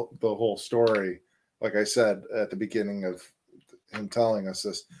tell me the whole story, like I said at the beginning of him telling us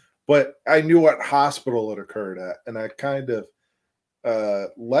this, but I knew what hospital it occurred at, and I kind of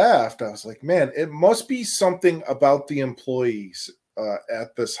laughed. I was like, man, it must be something about the employees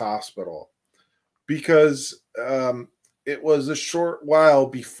at this hospital, because it was a short while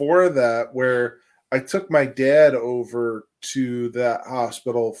before that where I took my dad over to that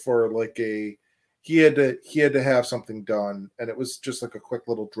hospital for like he had to have something done, and it was just like a quick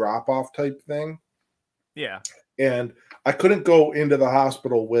little drop off type thing. Yeah. And I couldn't go into the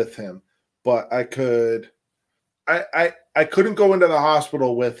hospital with him, but I could. I couldn't go into the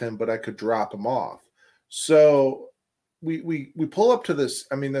hospital with him, but I could drop him off. So we pull up to this.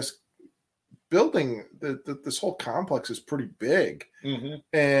 I mean, this building, this whole complex is pretty big,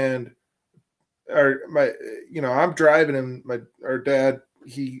 and I'm driving, and our dad,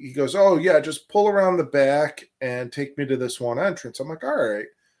 he goes, oh yeah, just pull around the back and take me to this one entrance. I'm like, all right.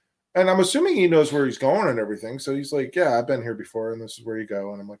 And I'm assuming he knows where he's going and everything. So he's like, yeah, I've been here before, and this is where you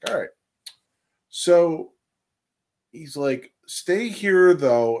go. And I'm like, all right. So he's like, stay here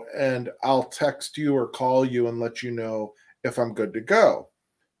though, and I'll text you or call you and let you know if I'm good to go.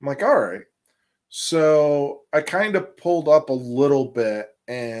 I'm like, all right. So I kind of pulled up a little bit,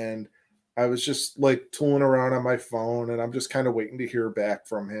 and I was just like tooling around on my phone, and I'm just kind of waiting to hear back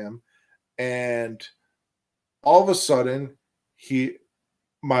from him. And all of a sudden,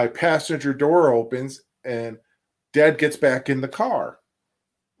 my passenger door opens, and Dad gets back in the car.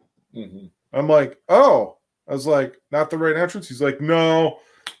 I'm like, oh. I was like, not the right entrance? He's like, no.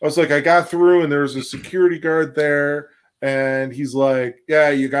 I was like, I got through, and there's a security guard there. And he's like, yeah,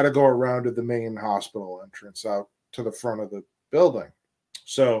 you got to go around to the main hospital entrance out to the front of the building.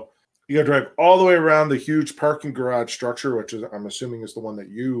 So you got to drive all the way around the huge parking garage structure, which is, I'm assuming, is the one that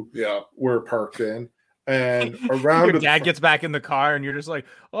you were parked in. And around your dad gets back in the car, and you're just like,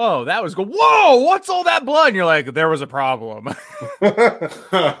 oh, that was good. Whoa, what's all that blood? And you're like, there was a problem.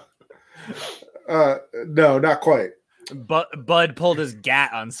 No, not quite. But Bud pulled his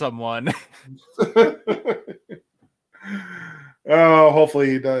gat on someone. Oh,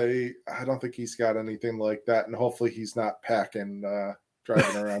 hopefully I don't think he's got anything like that, and hopefully he's not packing,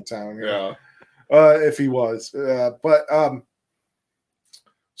 driving around town here. If he was, but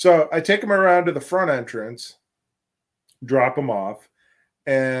so I take him around to the front entrance, drop him off,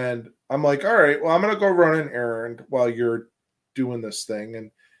 and I'm like, all right, well, I'm gonna go run an errand while you're doing this thing. And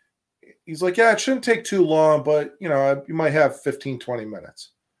he's like, yeah, it shouldn't take too long, but you might have 15-20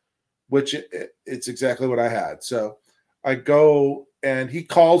 minutes, which it's exactly what I had. So I go, and he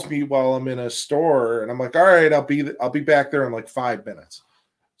calls me while I'm in a store, and I'm like, all right, I'll be back there in like 5 minutes.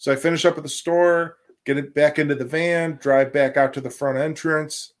 So I finish up at the store, get it back into the van, drive back out to the front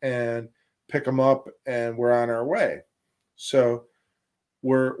entrance, and pick him up, and we're on our way. So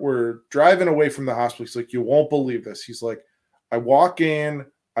we're driving away from the hospital. He's like, you won't believe this. He's like, I walk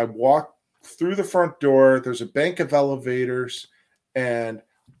through the front door. There's a bank of elevators, and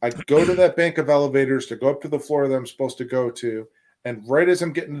I go to that bank of elevators to go up to the floor that I'm supposed to go to. And right as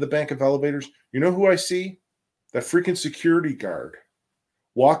I'm getting to the bank of elevators, you know who I see? That freaking security guard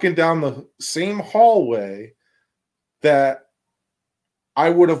walking down the same hallway that I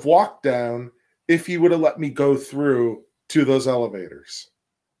would have walked down if he would have let me go through to those elevators.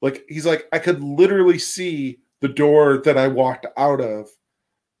 Like, he's like, I could literally see the door that I walked out of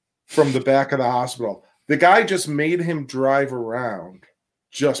from the back of the hospital. The guy just made him drive around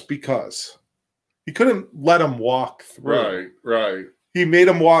just because. He couldn't let him walk through. Right. He made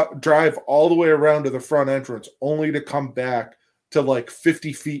him drive all the way around to the front entrance, only to come back to like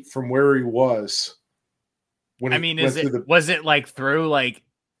 50 feet from where he was. Was it like through like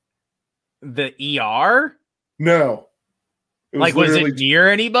the ER? No. Was it near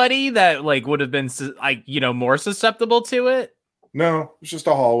anybody that like would have been like, more susceptible to it? No, it's just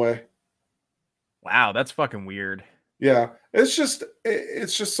a hallway. Wow, that's fucking weird. Yeah, it's just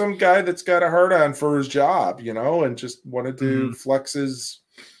some guy that's got a hard on for his job, and just wanted to flex his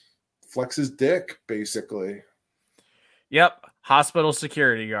dick, basically. Yep, hospital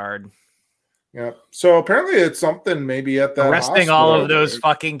security guard. Yep. So apparently it's something maybe at that arresting all of those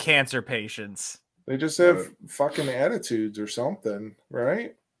fucking cancer patients. They just have fucking attitudes or something,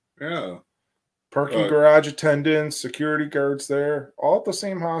 right? Yeah. Parking garage attendants, security guards there, all at the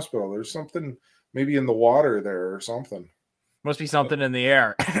same hospital. There's something maybe in the water there or something. Must be something in the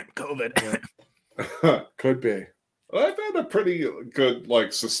air. COVID. Yeah. Could be. I've had a pretty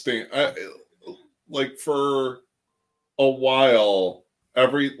good, sustain. For a while,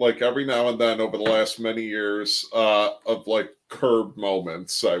 every now and then over the last many years of curb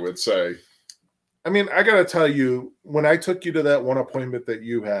moments, I would say. I mean, I got to tell you, when I took you to that one appointment that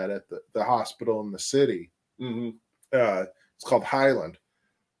you had at the hospital in the city, it's called Highland.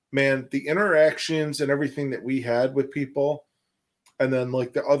 Man, the interactions and everything that we had with people, and then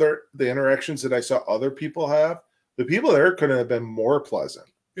the interactions that I saw other people have, the people there couldn't have been more pleasant.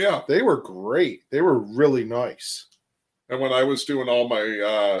 Yeah. They were great. They were really nice. And when I was doing all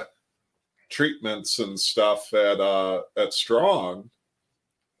my treatments and stuff at Strong,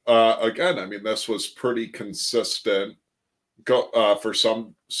 again, I mean, this was pretty consistent. For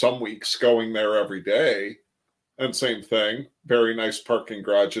some weeks, going there every day, and same thing. Very nice parking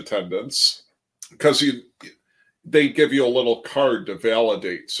garage attendants, because they give you a little card to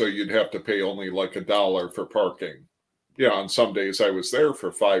validate, so you'd have to pay only $1 for parking. Yeah, on some days I was there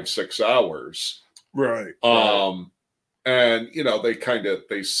for 5-6 hours. Right. And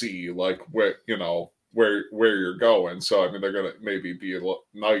they see where you're going. So I mean, they're gonna maybe be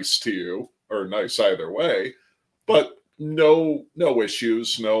nice to you, or nice either way, but no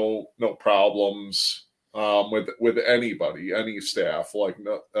issues, no problems with anybody, any staff,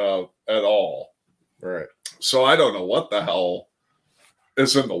 at all. Right. So I don't know what the hell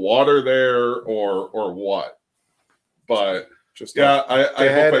is in the water there or what, but just I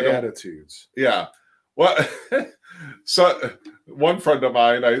hope I don't. Attitudes. Yeah. Well, so one friend of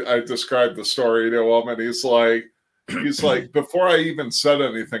mine, I described the story to him, and he's like, before I even said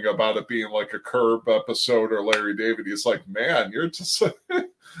anything about it being like a Curb episode or Larry David, he's like, man, you're just,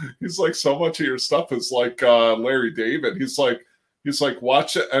 he's like, so much of your stuff is like Larry David. He's like,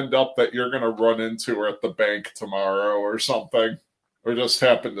 watch it end up that you're going to run into her at the bank tomorrow or something, or just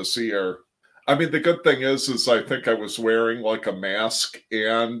happen to see her. I mean, the good thing is I think I was wearing a mask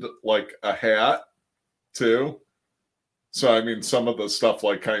and a hat too. So, I mean, some of the stuff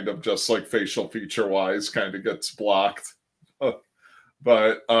kind of just facial feature wise kind of gets blocked.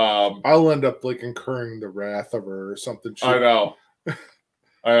 But I'll end up incurring the wrath of her or something. I know.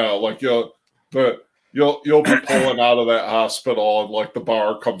 You'll be pulling out of that hospital and the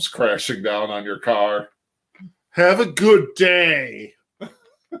bar comes crashing down on your car. Have a good day.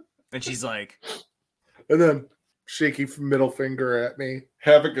 And she's like, and then shaky middle finger at me.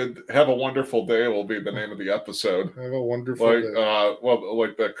 Have a wonderful day will be the name of the episode. Have a wonderful day.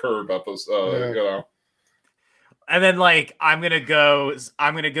 The Curb episode, And then I'm gonna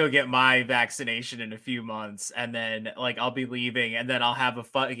go get my vaccination in a few months, and then I'll be leaving, and then I'll have a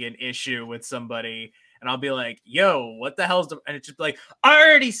fucking issue with somebody, and I'll be like, yo, what the hell's and it's just like, I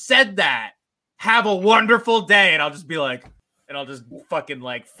already said that. Have a wonderful day, and I'll just be like, and I'll just fucking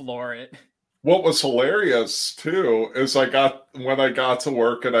floor it. What was hilarious too is when I got to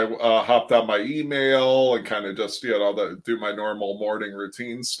work and I hopped on my email and kind of just do my normal morning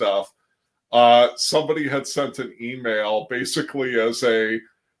routine stuff. Somebody had sent an email basically as a,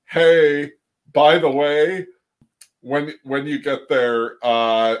 hey, by the way, when you get there,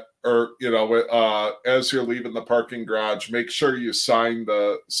 as you're leaving the parking garage, make sure you sign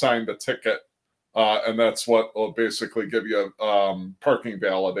the ticket And that's what will basically give you parking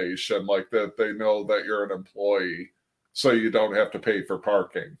validation, like that they know that you're an employee, so you don't have to pay for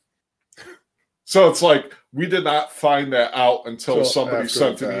parking. So it's like we did not find that out until somebody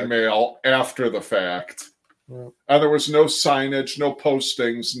sent an email after the fact. Well, And there was no signage, no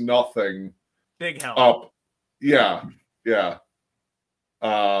postings, nothing. Big help. Up. Yeah.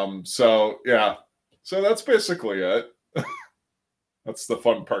 So that's basically it. That's the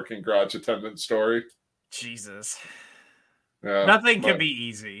fun parking garage attendant story. Jesus. Yeah. Nothing can be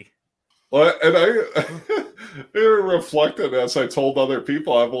easy. Well, and I reflected as I told other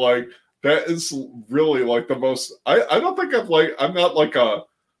people, I'm like, that is really like the most, I don't think I'm not like a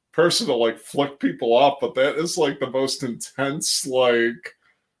person to like flick people off, but that is like the most intense, like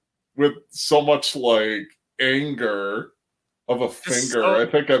with so much like anger of a finger I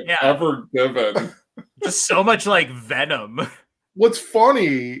think I've ever given. Just so much like venom. What's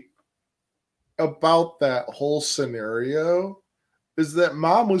funny about that whole scenario is that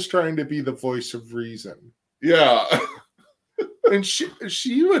Mom was trying to be the voice of reason. Yeah. And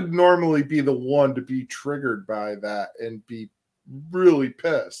she would normally be the one to be triggered by that and be really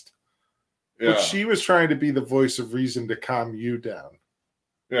pissed. Yeah. But she was trying to be the voice of reason to calm you down.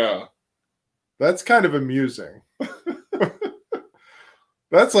 Yeah. That's kind of amusing.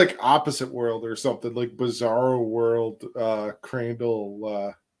 That's like Opposite World or something, like Bizarro World,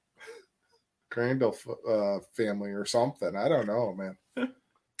 Crandall family or something. I don't know, man.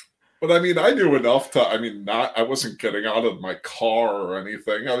 But I mean, I knew enough to, I wasn't getting out of my car or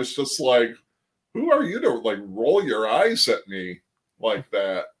anything. I was just like, who are you to like roll your eyes at me like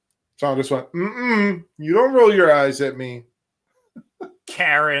that? John just went, you don't roll your eyes at me.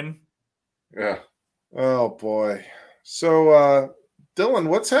 Karen. Yeah. Oh boy. So, Dylan,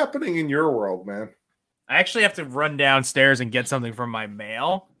 what's happening in your world, man? I actually have to run downstairs and get something from my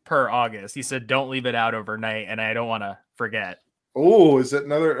mail per August. He said, don't leave it out overnight, and I don't want to forget. Oh, is it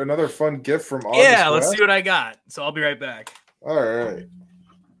another fun gift from August? Yeah, let's see what I got. So I'll be right back. All right.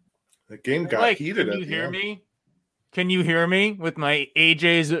 The game got heated. Can you hear me? Can you hear me with my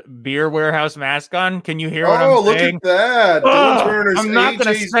AJ's Beer Warehouse mask on? Can you hear what I'm saying? Oh, look at that. I'm not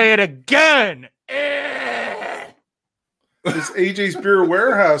going to say it again. This AJ's Beer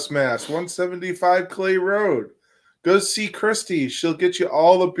Warehouse mask, 175 Clay Road. Go see Christy. She'll get you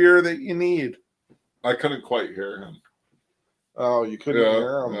all the beer that you need. I couldn't quite hear him. Oh, you couldn't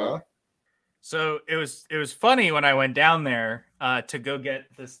hear him, huh? So it was funny when I went down there to go get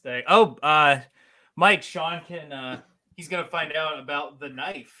this thing. Oh, Mike, Sean can he's gonna find out about the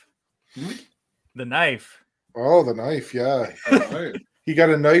knife. The knife. Oh, the knife, yeah. He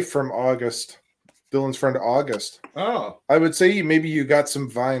got a knife from August. Dylan's friend August. Oh. I would say maybe you got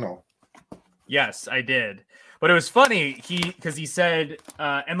some vinyl. Yes, I did. But it was funny, because he said,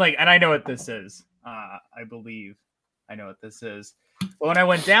 and I know what this is. I believe I know what this is. But when I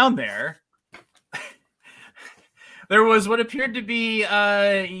went down there, there was what appeared to be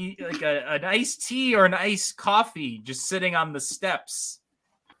like an iced tea or an iced coffee just sitting on the steps.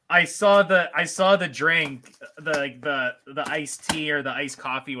 I saw the drink, the iced tea or the iced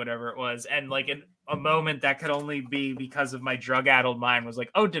coffee, whatever it was, and like in a moment that could only be because of my drug-addled mind was like,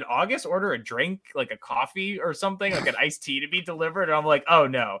 oh, did August order a drink, like a coffee or something, like an iced tea to be delivered? And I'm like, oh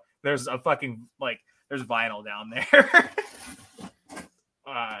no, there's a fucking there's vinyl down there.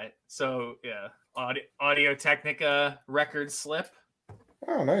 So yeah, Audio Technica record slip.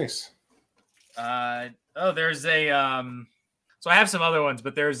 Oh, nice. There's a so I have some other ones,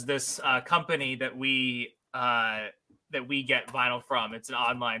 but there's this company that we get vinyl from. It's an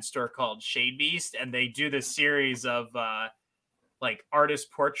online store called Shade Beast, and they do this series of like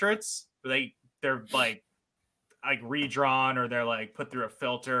artist portraits. They're like redrawn, or they're like put through a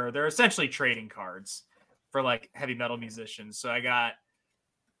filter. They're essentially trading cards for like heavy metal musicians. So I got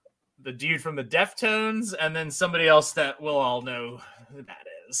the dude from the Deftones, and then somebody else that we'll all know who that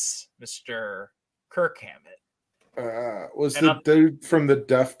is, Mr. Kirk Hammett. Was the dude from the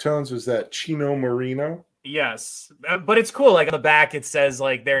Deftones, was that Chino Marino? Yes, but it's cool. Like on the back, it says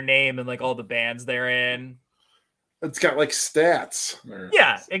like their name and like all the bands they're in. It's got like stats.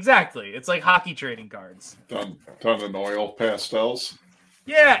 Yeah, exactly. It's like hockey trading cards. Done in oil pastels.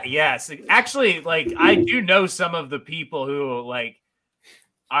 Yeah, yes. Actually, like I do know some of the people who like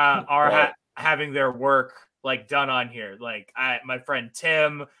are having their work like done on here. Like my friend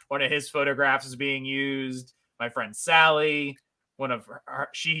Tim, one of his photographs is being used. My friend Sally, one of her,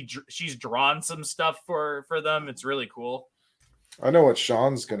 she's drawn some stuff for them. It's really cool. I know what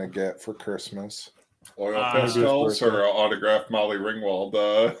Sean's gonna get for Christmas. Oil pastels or an autographed Molly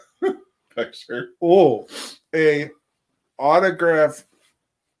Ringwald picture. Oh, a autograph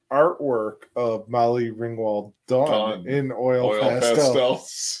artwork of Molly Ringwald done in oil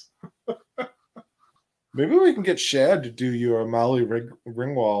pastels. Maybe we can get Shad to do you a Molly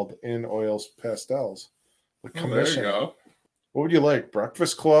Ringwald in oil pastels. There you go. What would you like?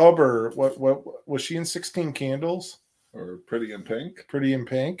 Breakfast Club or what was she in 16 Candles? Or Pretty in Pink? Pretty in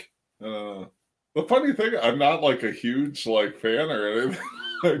Pink. The funny thing, I'm not like a huge like fan or anything.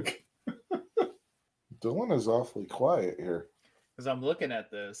 Like, Dylan is awfully quiet here. Because I'm looking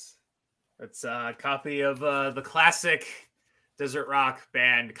at this. It's a copy of the classic desert rock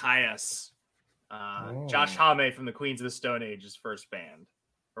band Caius. Josh Homme from the Queens of the Stone Age, his first band,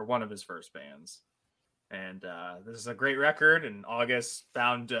 or one of his first bands. And this is a great record. In August,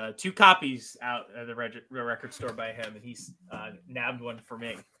 found 2 copies out at the record store by him, and he's nabbed one for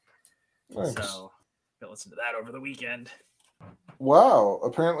me. Thanks. So I'll listen to that over the weekend. Wow.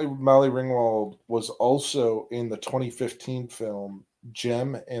 Apparently Molly Ringwald was also in the 2015 film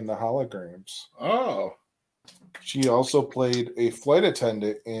Gem and the Holograms. Oh. She also played a flight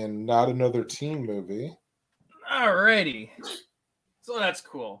attendant in Not Another Teen Movie. Alrighty. So that's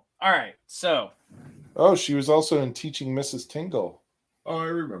cool. All right. So. Oh, she was also in Teaching Mrs. Tingle. Oh, I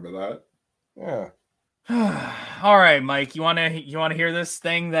remember that. Yeah. All right, Mike. You wanna hear this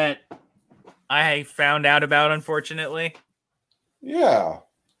thing that I found out about, unfortunately? Yeah.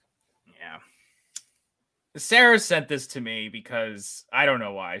 Yeah. Sarah sent this to me because I don't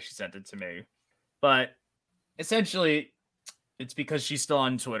know why she sent it to me, but essentially it's because she's still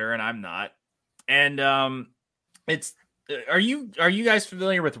on Twitter and I'm not. And it's are you guys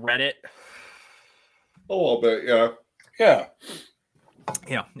familiar with Reddit? A little bit, yeah. Yeah.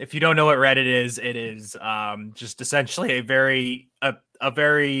 Yeah. If you don't know what Reddit is, it is just essentially a very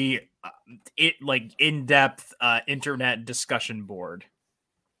in-depth internet discussion board,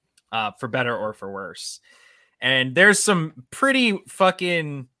 for better or for worse. And there's some pretty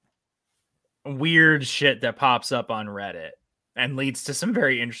fucking weird shit that pops up on Reddit and leads to some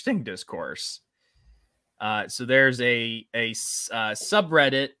very interesting discourse. So there's a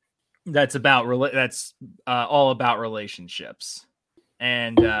subreddit that's all about relationships.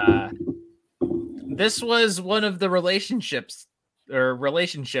 And this was one of the relationship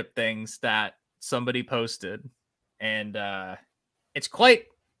things that somebody posted. And it's quite,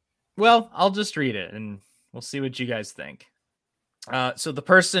 well, I'll just read it and we'll see what you guys think. So the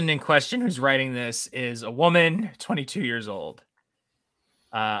person in question who's writing this is a woman, 22 years old.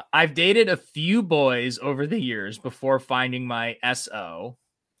 I've dated a few boys over the years before finding my SO,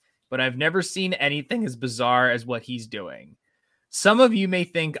 but I've never seen anything as bizarre as what he's doing. Some of you may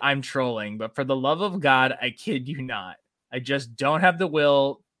think I'm trolling, but for the love of God, I kid you not. I just don't have the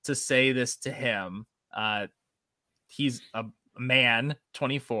will to say this to him. He's a man,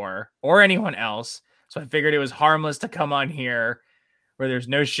 24, or anyone else. So I figured it was harmless to come on here where there's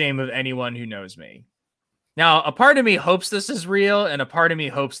no shame of anyone who knows me. Now, a part of me hopes this is real, and a part of me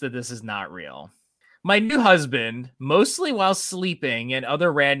hopes that this is not real. My new husband, mostly while sleeping and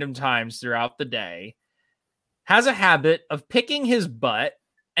other random times throughout the day, has a habit of picking his butt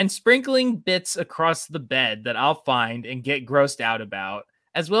and sprinkling bits across the bed that I'll find and get grossed out about,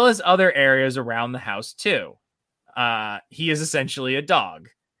 as well as other areas around the house too. He is essentially a dog.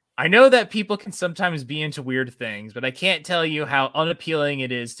 I know that people can sometimes be into weird things, but I can't tell you how unappealing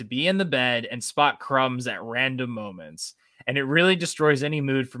it is to be in the bed and spot crumbs at random moments, and it really destroys any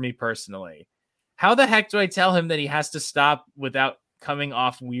mood for me personally. How the heck do I tell him that he has to stop without coming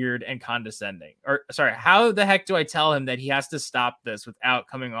off weird and condescending? Or sorry, how the heck do I tell him that he has to stop this without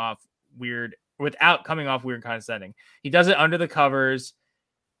coming off weird and condescending? He does it under the covers,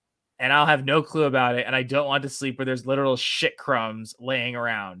 and I'll have no clue about it, and I don't want to sleep where there's literal shit crumbs laying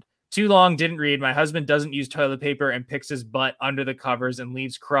around. Too long, didn't read. My husband doesn't use toilet paper and picks his butt under the covers and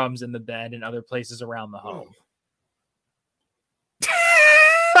leaves crumbs in the bed and other places around the home.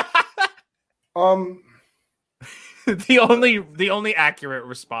 The only accurate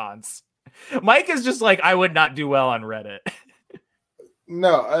response. Mike is just like, I would not do well on Reddit.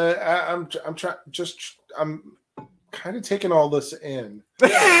 No, I'm trying. I'm kind of taking all this in.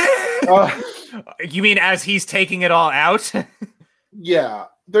 You mean as he's taking it all out? Yeah,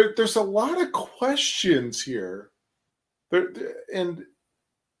 there's a lot of questions here. And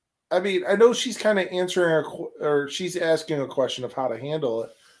I mean, I know she's kind of answering or she's asking a question of how to handle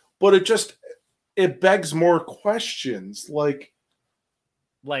it, but it begs more questions. Like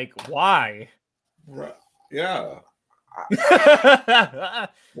why? Right. Yeah.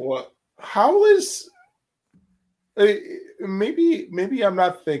 What? How is? Maybe I'm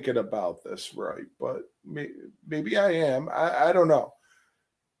not thinking about this right, but maybe I am. I don't know.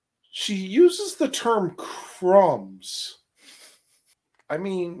 She uses the term crumbs. I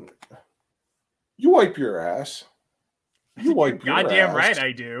mean, you wipe your ass. You wipe your Goddamn ass. right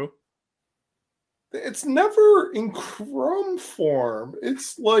I do. It's never in crumb form.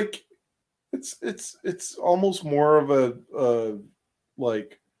 It's like it's almost more of a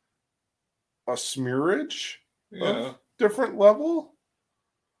like a smearage of different level.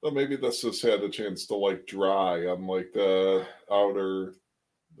 Well, maybe this has had a chance to like dry on like the outer.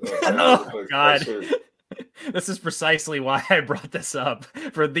 Oh God. This is precisely why I brought this up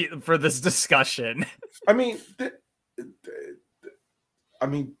for this discussion. I mean,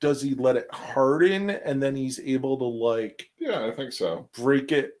 does he let it harden and then he's able to like? Yeah, I think so.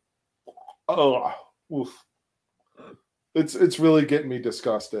 Break it. Oh, oof. It's really getting me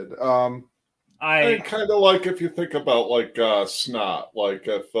disgusted. I kind of like if you think about like snot, like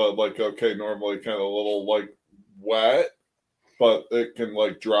if like okay, normally kind of a little like wet, but it can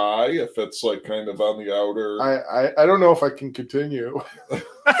like dry if it's like kind of on the outer. I don't know if I can continue. Wait,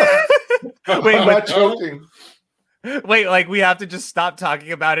 I'm not joking. Wait, like we have to just stop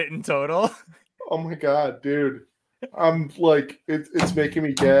talking about it in total? Oh my God, dude. I'm like it's making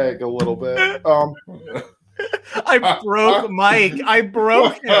me gag a little bit. I broke Mike. I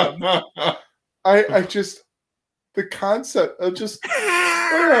broke him. I just the concept of just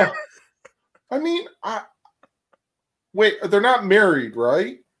I mean wait, they're not married,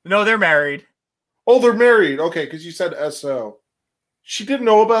 right? No, they're married. Oh, they're married. Okay, because you said SO. She didn't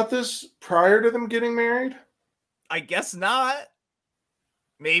know about this prior to them getting married? I guess not.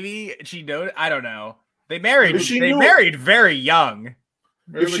 Maybe she knows. I don't know. They married. They married very young.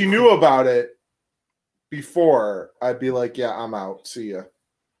 If she knew about it before, I'd be like, "Yeah, I'm out. See ya."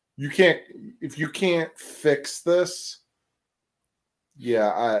 You can't. If you can't fix this,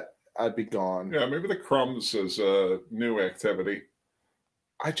 yeah, I'd be gone. Yeah, maybe the crumbs is a new activity.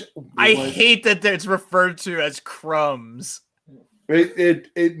 I hate that it's referred to as crumbs.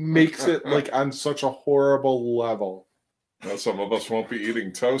 It makes it like on such a horrible level. Now some of us won't be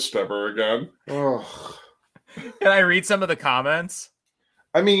eating toast ever again. Oh. Can I read some of the comments?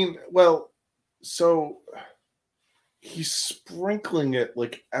 I mean, well, so he's sprinkling it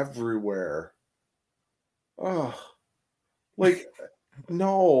like everywhere. Oh, like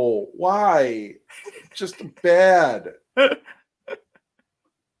no, why? Just bad.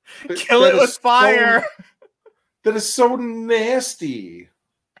 Kill it with fire. That is so nasty.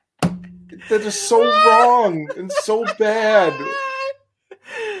 That is so wrong and so bad.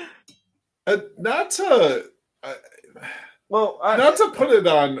 Not to put it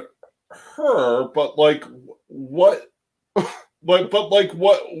on her, but like what,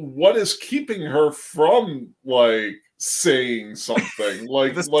 what is keeping her from like saying something?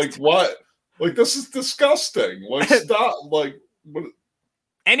 Like what? Like this is disgusting. Like stop. Like what?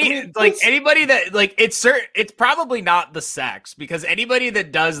 Anybody that like it's probably not the sex, because anybody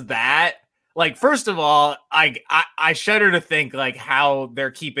that does that, like, first of all, I shudder to think like how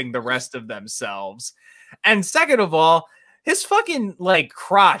they're keeping the rest of themselves, and second of all, his fucking like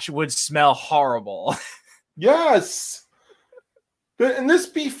crotch would smell horrible. Yes, and this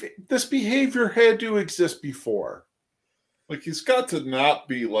behavior had to exist before. Like he's got to not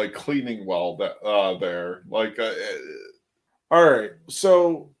be like cleaning well there. Like. All right,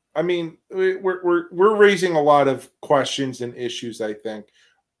 so I mean, we're raising a lot of questions and issues, I think.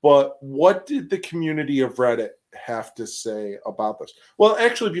 But what did the community of Reddit have to say about this? Well,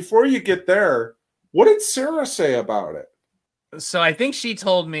 actually, before you get there, what did Sarah say about it? So I think she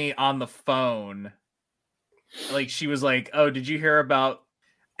told me on the phone, like she was like, "Oh, did you hear about?"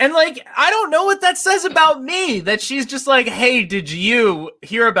 And like, I don't know what that says about me. That she's just like, "Hey, did you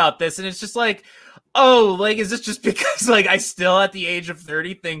hear about this?" And it's just like, oh, like, is this just because, like, I still at the age of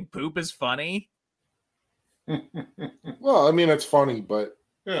 30 think poop is funny? Well, I mean, it's funny, but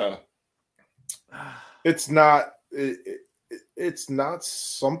yeah, it's not. It's not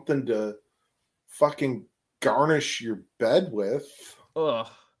something to fucking garnish your bed with. Ugh.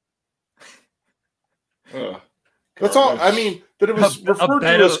 That's all. I mean, that it was referred to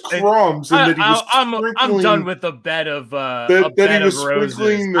as crumbs, and that he was sprinkling. I'm done with a bed of that he was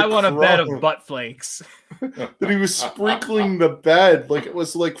sprinkling. I want a bed of butt flakes. That he was sprinkling the bed like it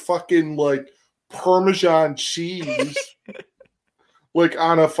was like fucking like Parmesan cheese, like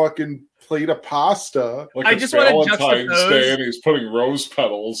on a fucking plate of pasta. Like I just want to Valentine's Day, and he's putting rose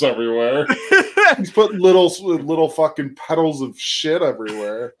petals everywhere. He's putting little fucking petals of shit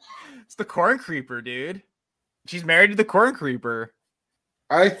everywhere. It's the corn creeper, dude. She's married to the corn creeper.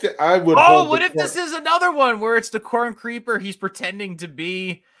 I would. Oh, what if this is another one where it's the corn creeper? He's pretending to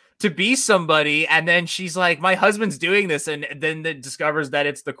be somebody, and then she's like, "My husband's doing this," and then it discovers that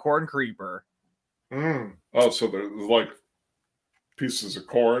it's the corn creeper. Mm. Oh, so there's like pieces of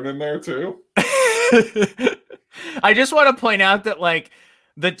corn in there too. I just want to point out that like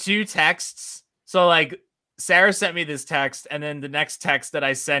the two texts. So like Sarah sent me this text, and then the next text that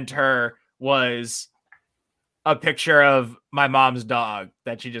I sent her was a picture of my mom's dog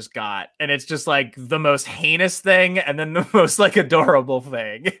that she just got, and it's just like the most heinous thing and then the most like adorable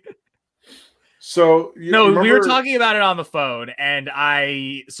thing. So we were talking about it on the phone, and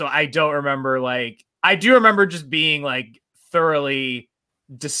I don't remember, like I do remember just being like thoroughly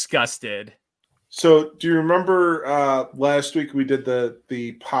disgusted. So do you remember last week we did the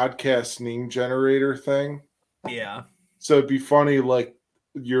podcast name generator thing? Yeah. So it'd be funny, like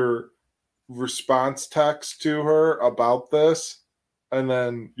your response text to her about this, and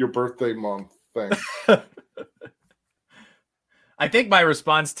then your birthday month thing. I think my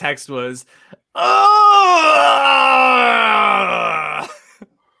response text was, "Oh!"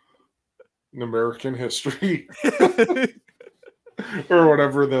 In American history, or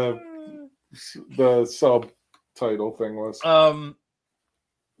whatever the subtitle thing was.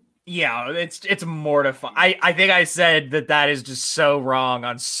 Yeah, it's mortifying. I think I said that is just so wrong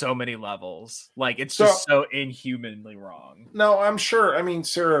on so many levels. Like it's just so inhumanly wrong. No, I'm sure. I mean,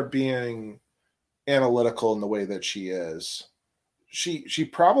 Sarah being analytical in the way that she is, she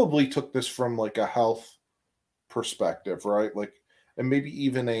probably took this from like a health perspective, right? Like, and maybe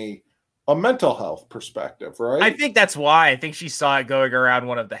even a mental health perspective, right? I think that's why. I think she saw it going around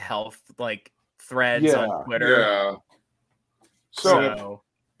one of the health like threads on Twitter. Yeah. So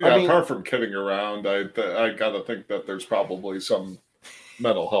yeah, I mean, apart from kidding around, I gotta think that there's probably some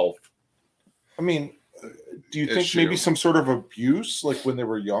mental health. I mean, do you think maybe some sort of abuse, like when they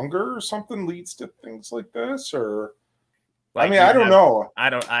were younger, or something, leads to things like this? Or, like, I mean, I don't know.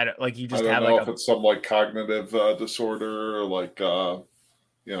 I don't like you just I don't have know like if it's some like cognitive disorder, or like you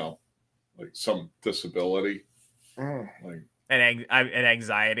know, like some disability, like an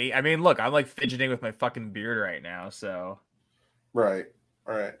anxiety. I mean, look, I'm like fidgeting with my fucking beard right now, so right.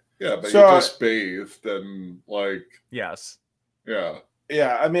 Yeah, but you just bathed and like yes, yeah.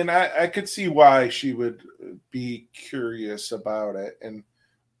 I mean, I could see why she would be curious about it, and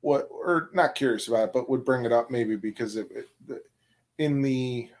or not curious about it, but would bring it up maybe because in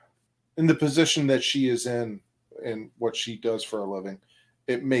the position that she is in and what she does for a living,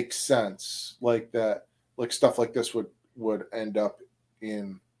 it makes sense like that. Like stuff like this would end up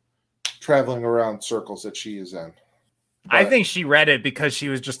in traveling around circles that she is in. But I think she read it because she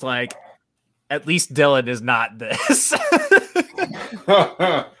was just like, at least Dylan is not this.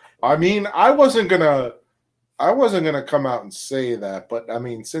 I mean, I wasn't gonna come out and say that, but I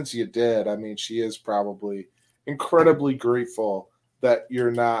mean, since you did, I mean, she is probably incredibly grateful that you're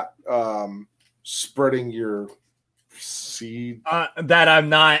not spreading your seed. That I'm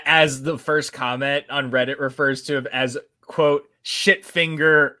not, as the first comment on Reddit refers to him as, quote, shit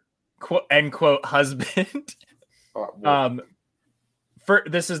finger, quote, end quote, husband.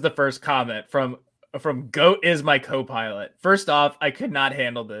 This is the first comment from Goat is my co-pilot. First off, I could not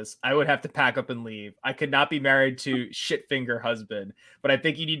handle this. I would have to pack up and leave. I could not be married to shit finger husband, but I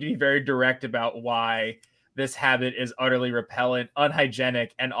think you need to be very direct about why this habit is utterly repellent,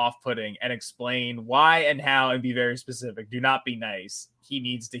 unhygienic, and off-putting, and explain why and how, and be very specific. Do not be nice. He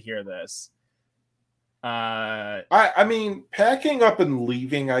needs to hear this. I mean, packing up and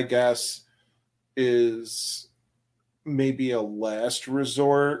leaving, I guess, is maybe a last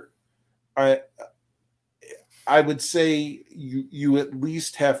resort. I would say you at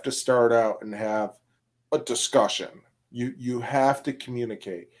least have to start out and have a discussion. You have to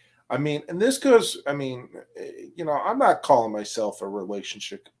communicate. I mean, and this goes, I mean, you know, I'm not calling myself a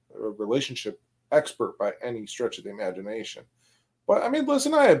relationship expert by any stretch of the imagination. But I mean, Liz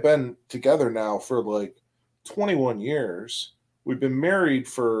and I have been together now for like 21 years. We've been married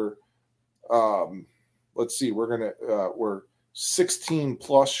for let's see, we're 16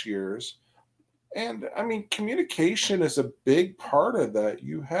 plus years. And I mean, communication is a big part of that.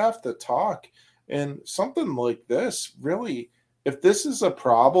 You have to talk. And something like this, really, if this is a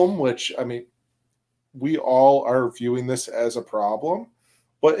problem, which I mean, we all are viewing this as a problem,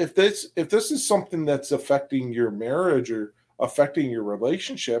 but if this is something that's affecting your marriage or affecting your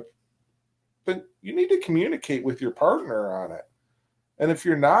relationship, then you need to communicate with your partner on it. And if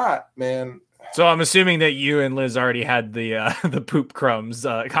you're not, man. So I'm assuming that you and Liz already had the poop crumbs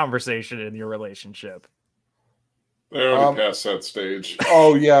conversation in your relationship. They're already past that stage.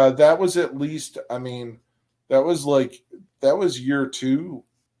 Oh yeah, that was at least. I mean, that was year 2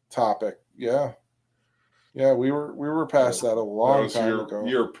 topic. Yeah, we were past that a long time ago.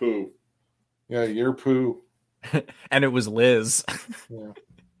 Year poo. Yeah, year poo. And it was Liz. Yeah.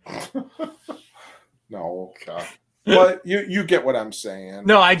 No, God. But you get what I'm saying.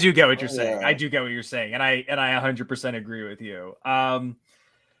 No, I do get what you're saying. Yeah. I do get what you're saying, and I 100% agree with you. And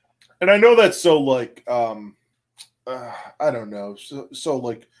I know that's so like I don't know, so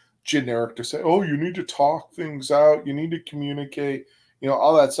like generic to say, oh, you need to talk things out, you need to communicate,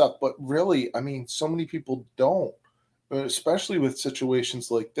 all that stuff. But really, I mean, so many people don't, especially with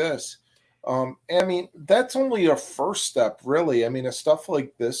situations like this. I mean, that's only a first step, really. I mean, if stuff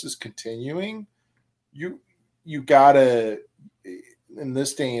like this is continuing, you gotta, in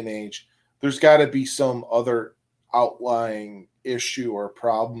this day and age, there's got to be some other outlying issue or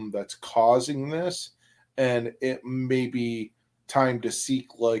problem that's causing this, and it may be time to seek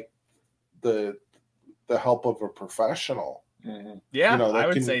like the help of a professional. Mm-hmm. Yeah, I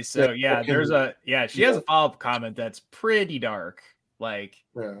would say so. Yeah, she has a follow-up comment that's pretty dark. Like,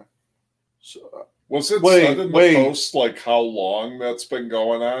 yeah. So, was it said in the post like how long that's been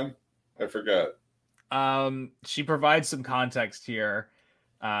going on? I forget. She provides some context here.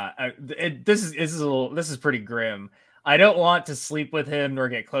 This is pretty grim. I don't want to sleep with him nor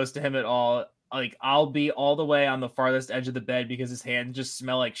get close to him at all. Like, I'll be all the way on the farthest edge of the bed because his hands just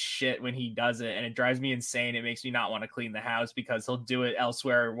smell like shit when he does it, and it drives me insane. It makes me not want to clean the house because he'll do it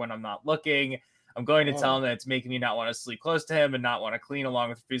elsewhere when I'm not looking. I'm going to tell him that it's making me not want to sleep close to him and not want to clean, along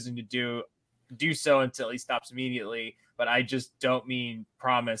with refusing to do so until he stops immediately. But I just don't mean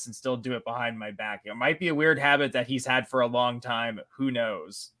promise and still do it behind my back. It might be a weird habit that he's had for a long time. Who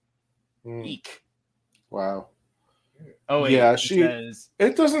knows? Eek. Wow. Oh, wait, yeah,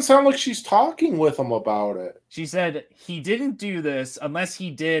 it doesn't sound like she's talking with him about it. She said, he didn't do this unless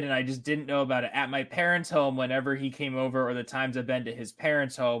he did, and I just didn't know about it. At my parents' home, whenever he came over, or the times I've been to his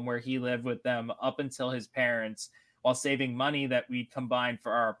parents' home where he lived with them up until his parents, while saving money that we'd combined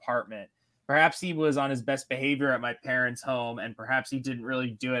for our apartment. Perhaps he was on his best behavior at my parents' home, and perhaps he didn't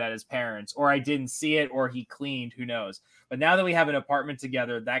really do it at his parents', or I didn't see it, or he cleaned, who knows. But now that we have an apartment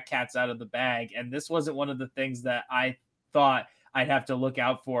together, that cat's out of the bag, and this wasn't one of the things that I thought I'd have to look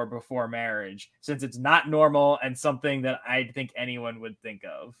out for before marriage, since it's not normal and something that I think anyone would think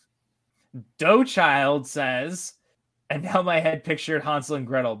of. Doughchild says, and now my head pictured Hansel and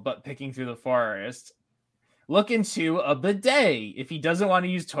Gretel, but picking through the forest. Look into a bidet. If he doesn't want to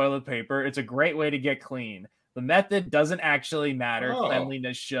use toilet paper, it's a great way to get clean. The method doesn't actually matter.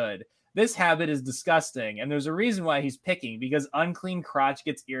 Cleanliness should. This habit is disgusting, and there's a reason why he's picking, because unclean crotch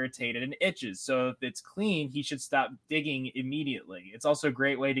gets irritated and itches. So if it's clean, he should stop digging immediately. It's also a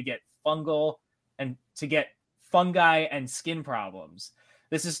great way to get fungi and skin problems.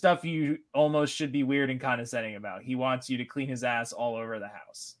 This is stuff you almost should be weird and condescending about. He wants you to clean his ass all over the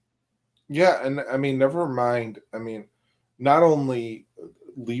house. Yeah, and I mean, never mind. I mean, not only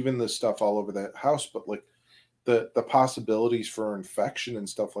leaving this stuff all over the house, but like the possibilities for infection and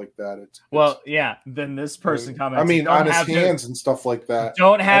stuff like that. Then this person comments. I mean, on his hands and stuff like that.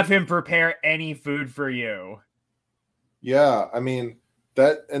 Don't have him prepare any food for you. Yeah, I mean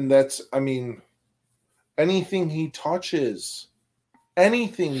I mean, anything he touches,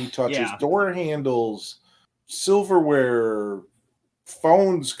 door handles, silverware,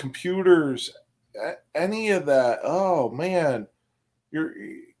 phones, computers, any of that. Oh man,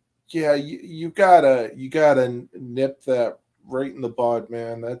 you gotta nip that right in the bud,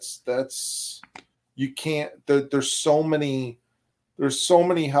 man. That's you can't. There's so many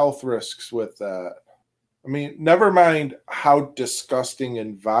health risks with that. I mean, never mind how disgusting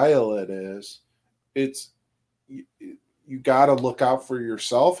and vile it is. It's you got to look out for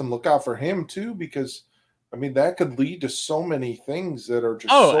yourself and look out for him too, because I mean that could lead to so many things that are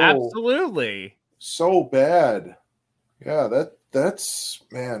just absolutely so bad. Yeah, that's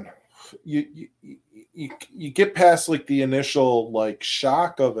man. You get past like the initial like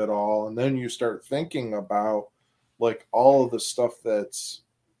shock of it all, and then you start thinking about like all of the stuff that's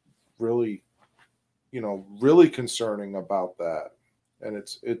really concerning about that, and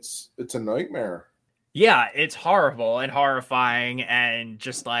it's a nightmare. Yeah, it's horrible and horrifying and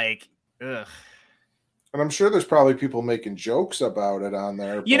just like ugh. And I'm sure there's probably people making jokes about it on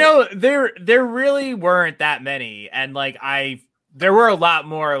there. There really weren't that many, and like there were a lot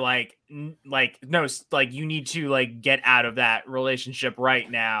more like no, like you need to like get out of that relationship right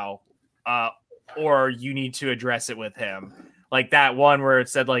now, or you need to address it with him. Like that one where it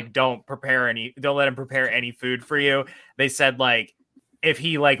said like don't let him prepare any food for you. They said like if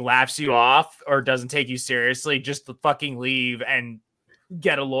he like laughs you off or doesn't take you seriously, just fucking leave and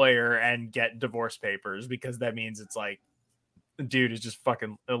get a lawyer and get divorce papers, because that means it's like the dude is just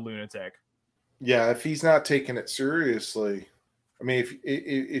fucking a lunatic. Yeah, if he's not taking it seriously. I mean,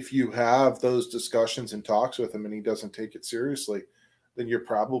 if you have those discussions and talks with him and he doesn't take it seriously, then you're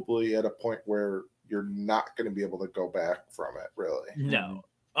probably at a point where you're not going to be able to go back from it, really. No.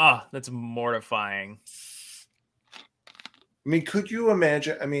 Oh, that's mortifying. I mean, could you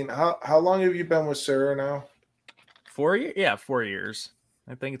imagine? I mean, how long have you been with Sarah now? 4 years? Yeah, 4 years.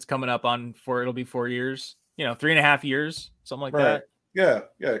 I think it's coming up on 4. It'll be 4 years. 3.5 years, something like that. Yeah.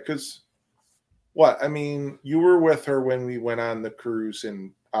 Because what? I mean, you were with her when we went on the cruise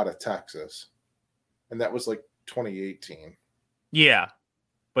out of Texas, and that was like 2018. Yeah,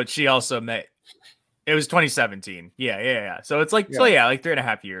 but she also met. It was 2017. Yeah. So it's like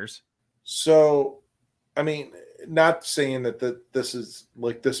 3.5 years. So, I mean, not saying that this is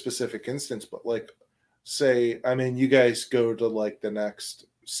like this specific instance, but like, say, I mean, you guys go to like the next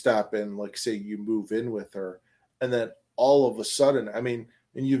step and like, say you move in with her, and then all of a sudden, I mean,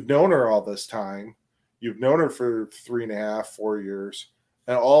 and you've known her all this time, you've known her for 3.5, 4 years,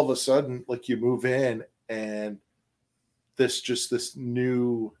 and all of a sudden, like you move in and this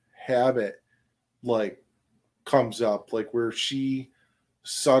new habit like comes up, like where she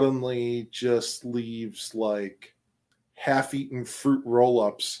suddenly just leaves like half-eaten fruit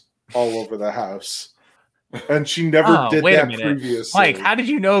roll-ups all over the house, and she never did that previously. Mike, how did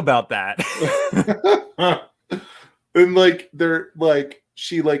you know about that? And like they're like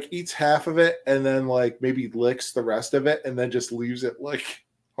she like eats half of it and then like maybe licks the rest of it and then just leaves it like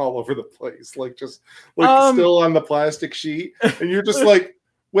all over the place, like just like still on the plastic sheet, and you're just like,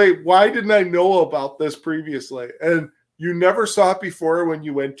 wait, why didn't I know about this previously? And you never saw it before when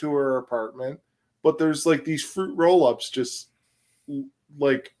you went to her apartment, but there's like these fruit roll-ups just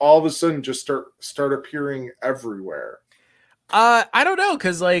like all of a sudden just start appearing everywhere. I don't know,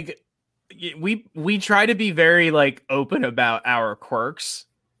 because like we try to be very like open about our quirks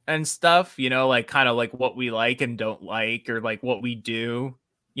and stuff, like kind of like what we like and don't like, or like what we do.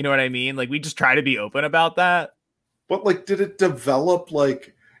 You know what I mean? Like we just try to be open about that. But like, did it develop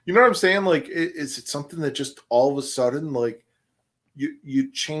like, you know what I'm saying? Like, is it something that just all of a sudden, like you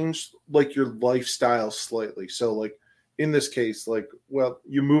changed like your lifestyle slightly? So like in this case, like, well,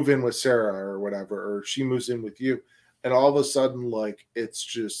 you move in with Sarah or whatever, or she moves in with you, and all of a sudden, like, it's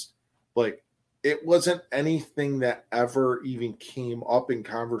just like, it wasn't anything that ever even came up in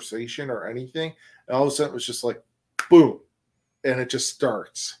conversation or anything. And all of a sudden it was just like, boom. And it just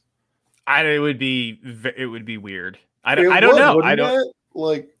starts. It would be weird. I don't know. I don't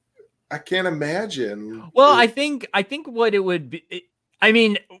like. I can't imagine. Well, I think what it would be. I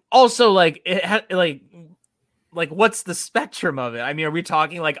mean, also like like what's the spectrum of it? I mean, are we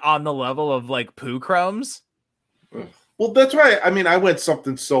talking like on the level of like poo crumbs? Well, that's right. I mean, I went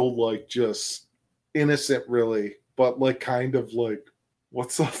something so like just innocent, really, but like kind of like, what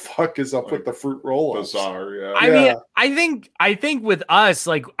the fuck is up with the fruit roll-ups? Bizarre, yeah. I mean, I think with us,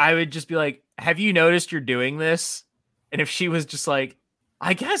 like, I would just be like, have you noticed you're doing this? And if she was just like,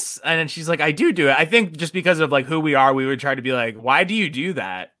 I guess, and then she's like, I do it. I think just because of like who we are, we would try to be like, why do you do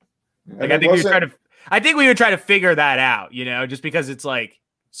that? Like, I think we would try to figure that out, just because it's like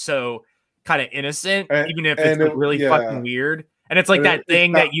so kind of innocent, even if it's like really fucking weird. And it's like that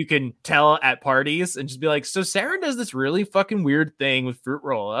thing that you can tell at parties and just be like, so Sarah does this really fucking weird thing with fruit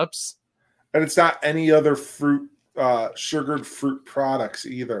roll-ups. And it's not any other fruit, sugared fruit products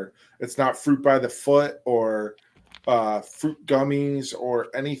either. It's not fruit by the foot or fruit gummies or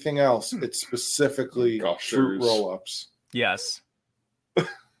anything else. It's specifically fruit roll-ups. Yes.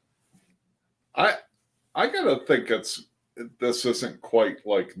 I gotta think this isn't quite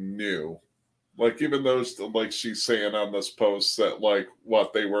like new. Like, even those, like she's saying on this post that like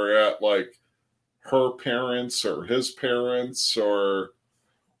what they were at, like her parents or his parents,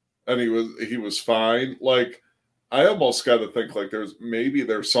 and he was fine. Like, I almost got to think like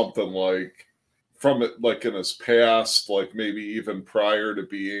there's something like from it, like in his past, like maybe even prior to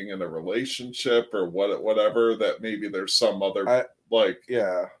being in a relationship or whatever, that maybe there's some other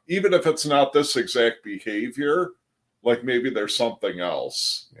even if it's not this exact behavior, like maybe there's something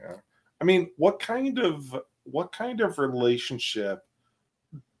else. Yeah. I mean, what kind of relationship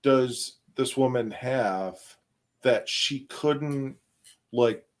does this woman have that she couldn't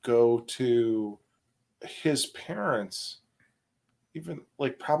like go to his parents, even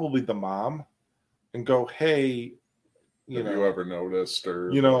like probably the mom, and go, hey, have you ever noticed,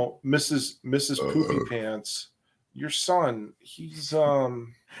 or Mrs. Poopy Pants, your son, he's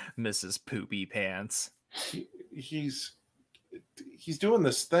Mrs. Poopy Pants. He's doing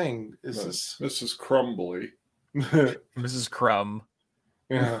this thing. Is this Mrs. Crumbly? Mrs. Crumb.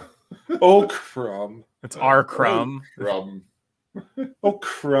 Yeah. Oh, Crumb. It's our Crumb. Crumb. Oh,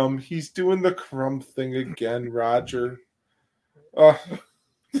 Crumb. He's doing the Crumb thing again, Roger.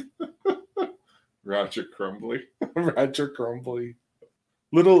 Roger Crumbly. Roger Crumbly.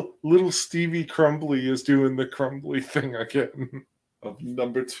 Little Stevie Crumbly is doing the Crumbly thing again. Of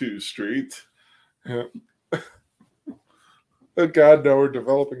number 2 Street. Yeah. Oh God, now we're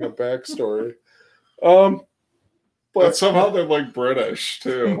developing a backstory. But somehow they're like British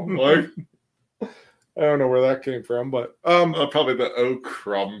too. Like I don't know where that came from, but probably the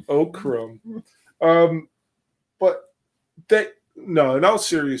Crumb. Crumb. But that no, in all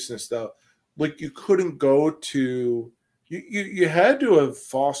seriousness though, like you couldn't go to you had to have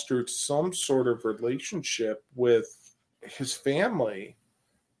fostered some sort of relationship with his family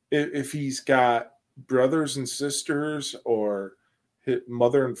if he's got brothers and sisters or his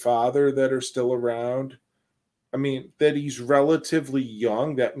mother and father that are still around. I mean, that he's relatively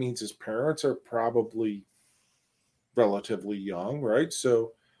young, that means his parents are probably relatively young, right?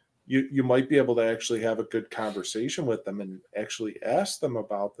 So you might be able to actually have a good conversation with them and actually ask them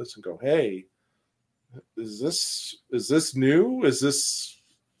about this and go, hey, is this new? Is this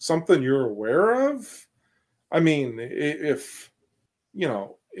something you're aware of? I mean, if you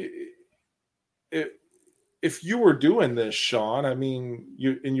know, if you were doing this, Sean, I mean,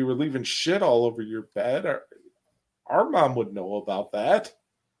 you were leaving shit all over your bed, our mom would know about that.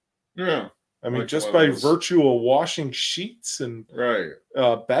 Yeah. I mean, like just by virtue of washing sheets and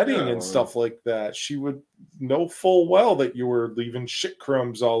bedding and stuff like that, she would know full well that you were leaving shit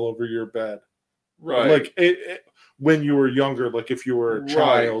crumbs all over your bed. Right. Like when you were younger, like if you were a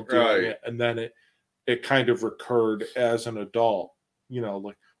child doing it, and then it kind of recurred as an adult. You know,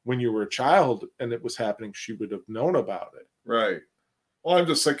 like when you were a child and it was happening, she would have known about it. Right. Well, I'm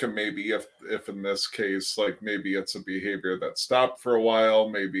just thinking maybe if in this case, like maybe it's a behavior that stopped for a while,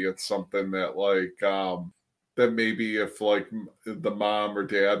 maybe it's something that like that maybe if like the mom or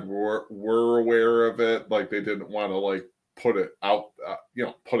dad were aware of it, like they didn't want to like put it out,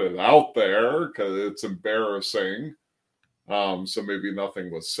 put it out there because it's embarrassing. So maybe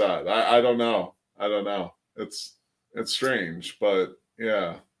nothing was said. I don't know. It's strange, but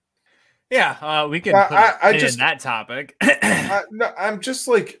yeah. Yeah, we can put in that topic. No, I'm just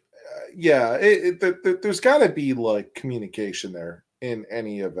like, there's got to be like communication there in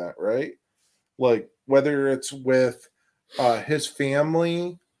any event, right? Like whether it's with his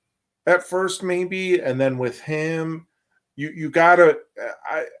family at first, maybe, and then with him, you gotta.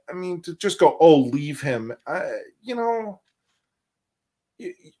 I mean, to just go, leave him.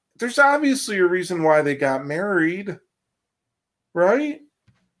 There's obviously a reason why they got married, right?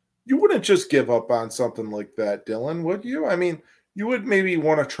 You wouldn't just give up on something like that, Dylan, would you? I mean, you would maybe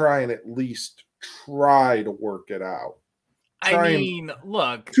want to try and at least try to work it out.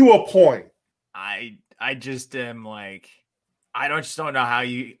 Look, to a point. I just am like, I just don't know how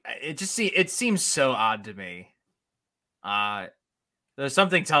you. It seems so odd to me. There's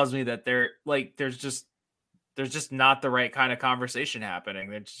something tells me that there's just not the right kind of conversation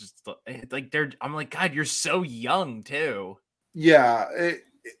happening. It's just like I'm like, God, you're so young too. Yeah.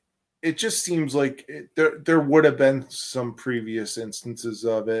 It just seems like there would have been some previous instances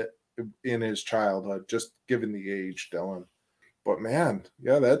of it in his childhood, just given the age, Dylan. But man,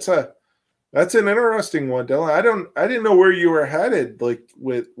 yeah, that's an interesting one, Dylan. I didn't know where you were headed, like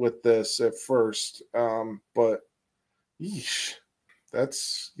with this at first, but yeesh,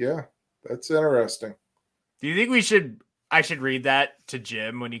 that's interesting. Do you think I should read that to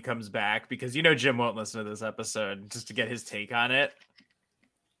Jim when he comes back? Because Jim won't listen to this episode, just to get his take on it.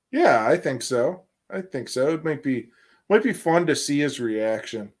 Yeah, I think so. It might be fun to see his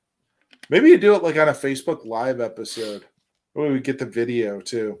reaction. Maybe you do it like on a Facebook Live episode. Or we get the video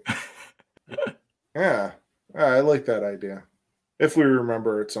too. Yeah, I like that idea. If we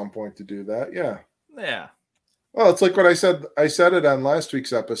remember at some point to do that, yeah. Yeah. Well, it's like what I said. I said it on last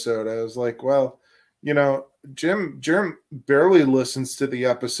week's episode. I was like, well, Jim barely listens to the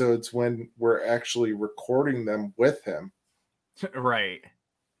episodes when we're actually recording them with him. Right.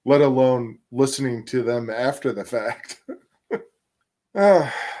 Let alone listening to them after the fact.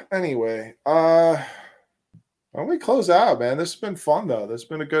 Anyway, why don't we close out, man? This has been fun, though. This has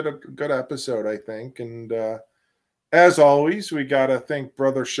been a good episode, I think. And as always, we got to thank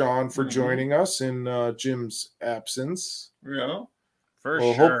Brother Sean for joining us in Jim's absence. Yeah, for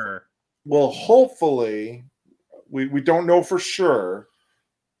sure. Hopefully, we don't know for sure,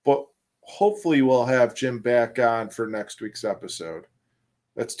 but hopefully we'll have Jim back on for next week's episode.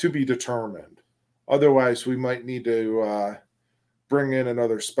 That's to be determined. Otherwise, we might need to bring in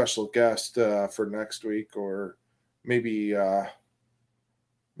another special guest for next week, or maybe have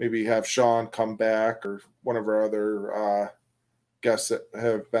Sean come back, or one of our other guests that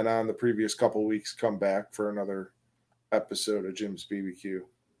have been on the previous couple weeks come back for another episode of Jim's BBQ.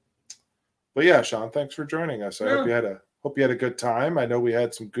 But yeah, Sean, thanks for joining us. I hope you had hope you had a good time. I know we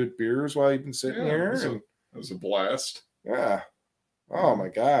had some good beers while you've been sitting here. It was a blast. Yeah. Oh my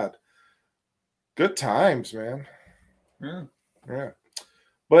God. Good times, man. Yeah.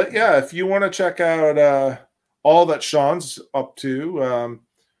 But yeah, if you want to check out all that Sean's up to,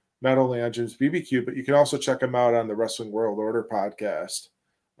 not only on Jim's BBQ, but you can also check him out on the Wrestling World Order podcast,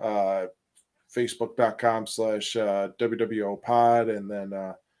 facebook.com/WWO pod, and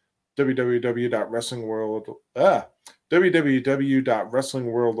then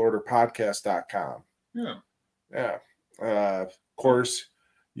www.wrestlingworldorderpodcast.com. Yeah. Of course,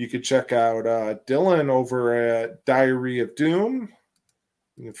 you could check out Dylan over at Diary of Doom.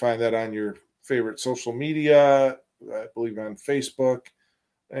 You can find that on your favorite social media, I believe on Facebook.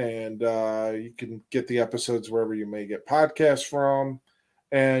 And you can get the episodes wherever you may get podcasts from.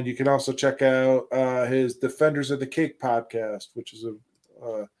 And you can also check out his Defenders of the Cake podcast, which is a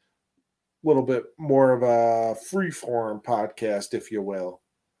little bit more of a free-form podcast, if you will.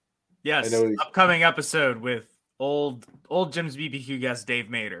 Yes, upcoming episode with old Jim's BBQ guest Dave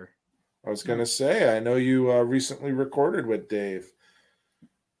Mater. I was going to say, I know you recently recorded with Dave.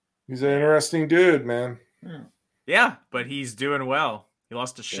 He's an interesting dude, man. Yeah, but he's doing well. He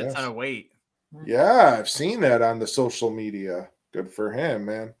lost a shit ton of weight. Yeah, I've seen that on the social media. Good for him,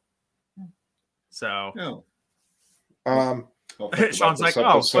 man. So, Sean's like,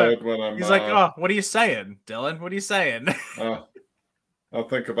 oh, he's like, oh, what are you saying, Dylan? What are you saying? I'll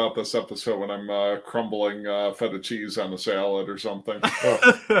think about this episode when I'm crumbling feta cheese on a salad or something.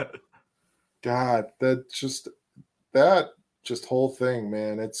 God, that just whole thing,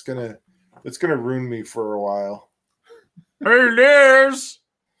 man. It's gonna ruin me for a while. Hey, Liz,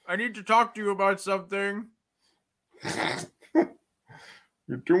 I need to talk to you about something.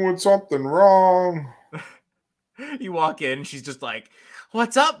 You're doing something wrong. You walk in, she's just like,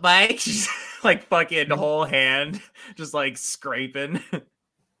 "What's up, Mike?" She's like fucking whole hand, just like scraping.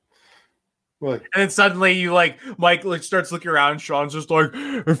 Like, and then suddenly you like Mike like starts looking around. And Sean's just like,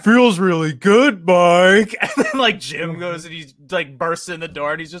 "It feels really good, Mike." And then like Jim goes and he's like bursts in the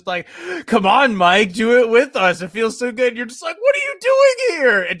door and he's just like, "Come on, Mike, do it with us. It feels so good." And you're just like, "What are you doing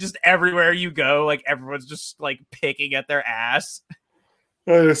here?" And just everywhere you go, like everyone's just like picking at their ass.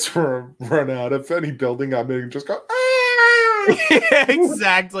 I just run out of any building I'm in and just go, Yeah,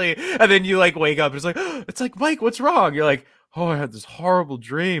 exactly. And then you like wake up and it's like, Mike, what's wrong? You're like, "Oh, I had this horrible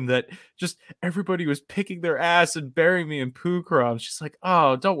dream that just everybody was picking their ass and burying me in poo crumbs." She's like,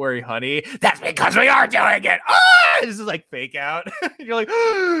 "Oh, don't worry, honey. That's because we are doing it." This is like fake out. You're like,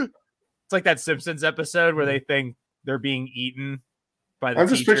 it's like that Simpsons episode where they think they're being eaten by the I'm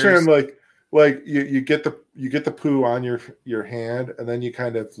just teachers. picturing like you get the poo on your hand and then you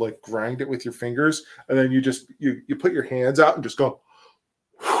kind of like grind it with your fingers and then you put your hands out and just go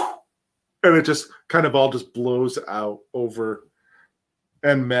and it just kind of all just blows out over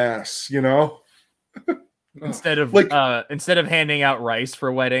en masse, you know? Instead of handing out rice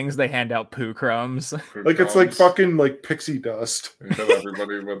for weddings, they hand out poo crumbs. It's like fucking like pixie dust. You hit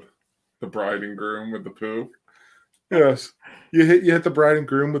everybody with the bride and groom with the poo. Yes. You hit the bride and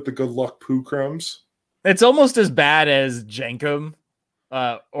groom with the good luck poo crumbs. It's almost as bad as Jenkum,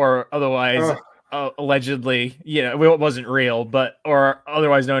 or otherwise allegedly, it wasn't real, or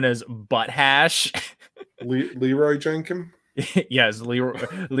otherwise known as butt hash. Leroy Jenkum? Yes,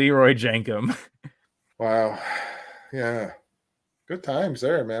 Leroy Jenkum. Wow. Yeah. Good times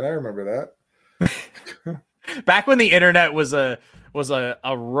there, man. I remember that. Back when the internet was a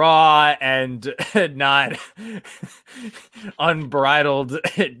raw and not unbridled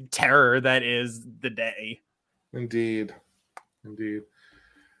terror that is the day. Indeed.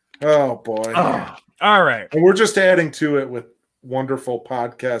 Oh boy. Oh, all right. And we're just adding to it with wonderful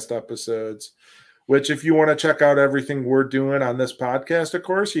podcast episodes, which if you want to check out everything we're doing on this podcast, of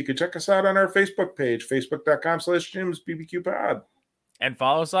course, you can check us out on our Facebook page, facebook.com/JimsBBQPod. And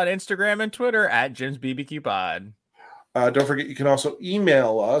follow us on Instagram and Twitter at JimsBBQPod. Don't forget, you can also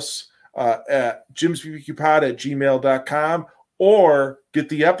email us at jimsbbqpod@gmail.com or get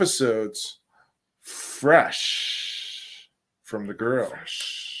the episodes fresh from the grill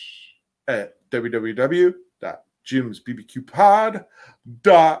at www.jimsbbqpod.com.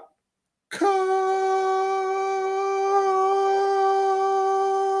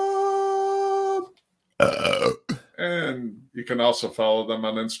 And you can also follow them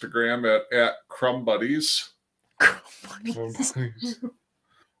on Instagram at Crumb Buddies.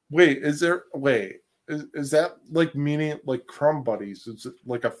 Wait, is that like meaning like Crumb Buddies? Is it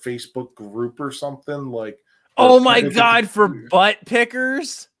like a Facebook group or something? Like, oh my God, for butt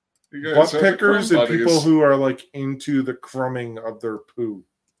pickers? Butt pickers and people who are like into the crumbing of their poo.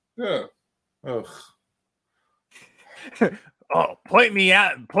 Yeah. Ugh. Oh, point me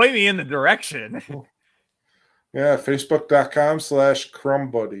in the direction. Yeah,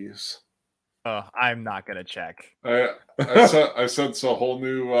 facebook.com/Crumb Buddies. Oh, I'm not gonna check. I sense a whole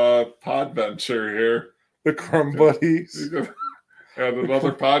new pod venture here. The Crumb Buddies. Add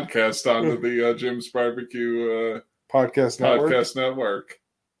another podcast onto the Jim's Barbecue Podcast Network.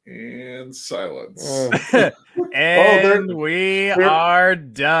 And silence. And we are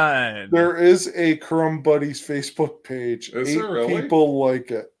done. There is a Crumb Buddies Facebook page. Is 8 there really? people like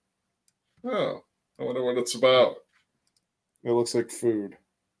it. Oh, I wonder what it's about. It looks like food.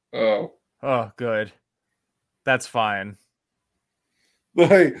 Oh, good. That's fine.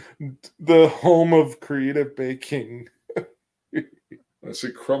 Like the home of creative baking. I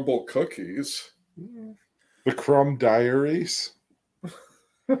see crumble cookies. The Crumb Diaries.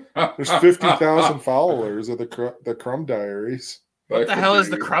 There's 50,000 followers of the Crumb Diaries. What the hell is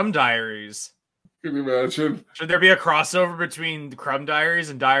the Crumb Diaries? Can you imagine? Should there be a crossover between the Crumb Diaries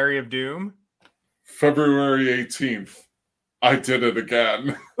and Diary of Doom? February 18th. I did it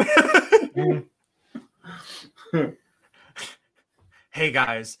again. Hey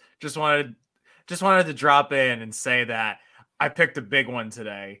guys, just wanted to drop in and say that I picked a big one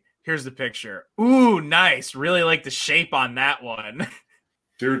today. Here's the picture. Ooh, nice. Really like the shape on that one.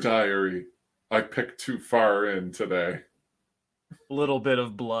 Dear Diary, I picked too far in today. A little bit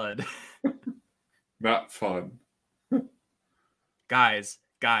of blood. Not fun. Guys,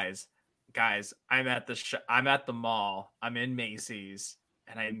 I'm at the mall. I'm in Macy's,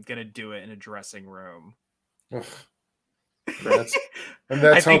 and I'm gonna do it in a dressing room. Ugh. That's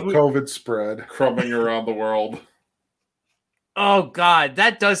how COVID spread. Crumbing around the world. Oh God,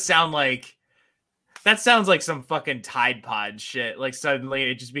 that sounds like some fucking Tide Pod shit. Like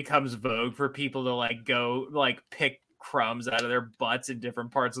suddenly it just becomes vogue for people to like go like pick crumbs out of their butts in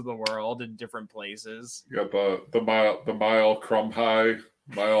different parts of the world in different places. You got the mile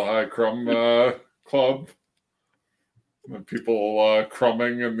high crumb club. And people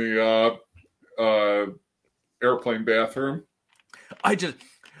crumbing in the airplane bathroom. I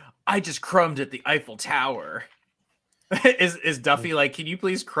just crumbed at the Eiffel Tower. Is Duffy like, can you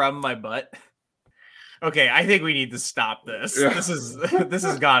please crumb my butt? Okay, I think we need to stop this. Yeah. This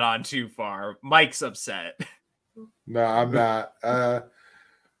has gone on too far. Mike's upset. No, I'm not.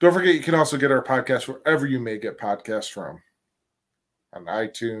 Don't forget, you can also get our podcast wherever you may get podcasts from. On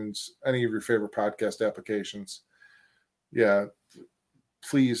iTunes, any of your favorite podcast applications. Yeah,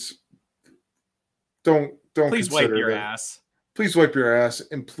 please don't please wipe your ass. Please wipe your ass,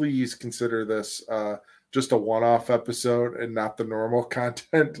 and please consider this just a one-off episode and not the normal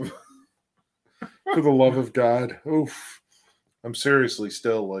content. For the love of God. Oof. I'm seriously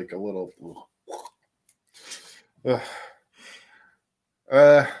still like a little.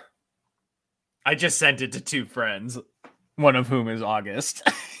 I just sent it to 2 friends, one of whom is August.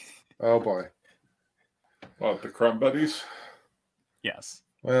 Oh boy. What, the Crumb Buddies? Yes.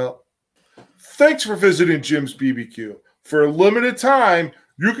 Well, thanks for visiting Jim's BBQ. For a limited time,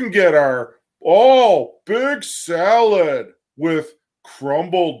 you can get our all big salad with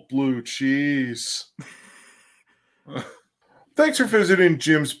crumbled blue cheese. Thanks for visiting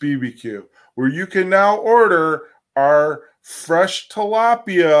Jim's BBQ, where you can now order our fresh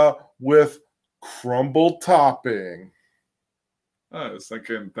tilapia with crumbled topping. I was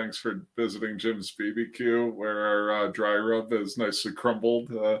thinking, thanks for visiting Jim's BBQ, where our dry rub is nicely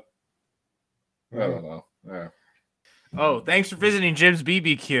crumbled. I don't know. Yeah. Oh, thanks for visiting Jim's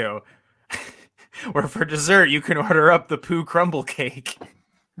BBQ, where for dessert you can order up the poo crumble cake.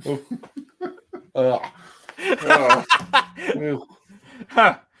 Oh.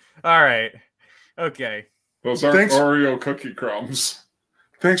 Huh. All right. Okay. Those aren't Oreo cookie crumbs.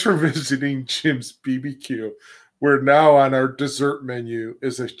 Thanks for visiting Jim's BBQ, where now on our dessert menu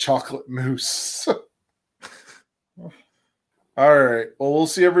is a chocolate mousse. All right. Well, we'll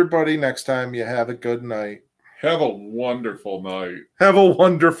see everybody next time. You have a good night. Have a wonderful night. Have a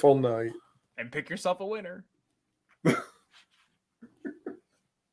wonderful night. And pick yourself a winner.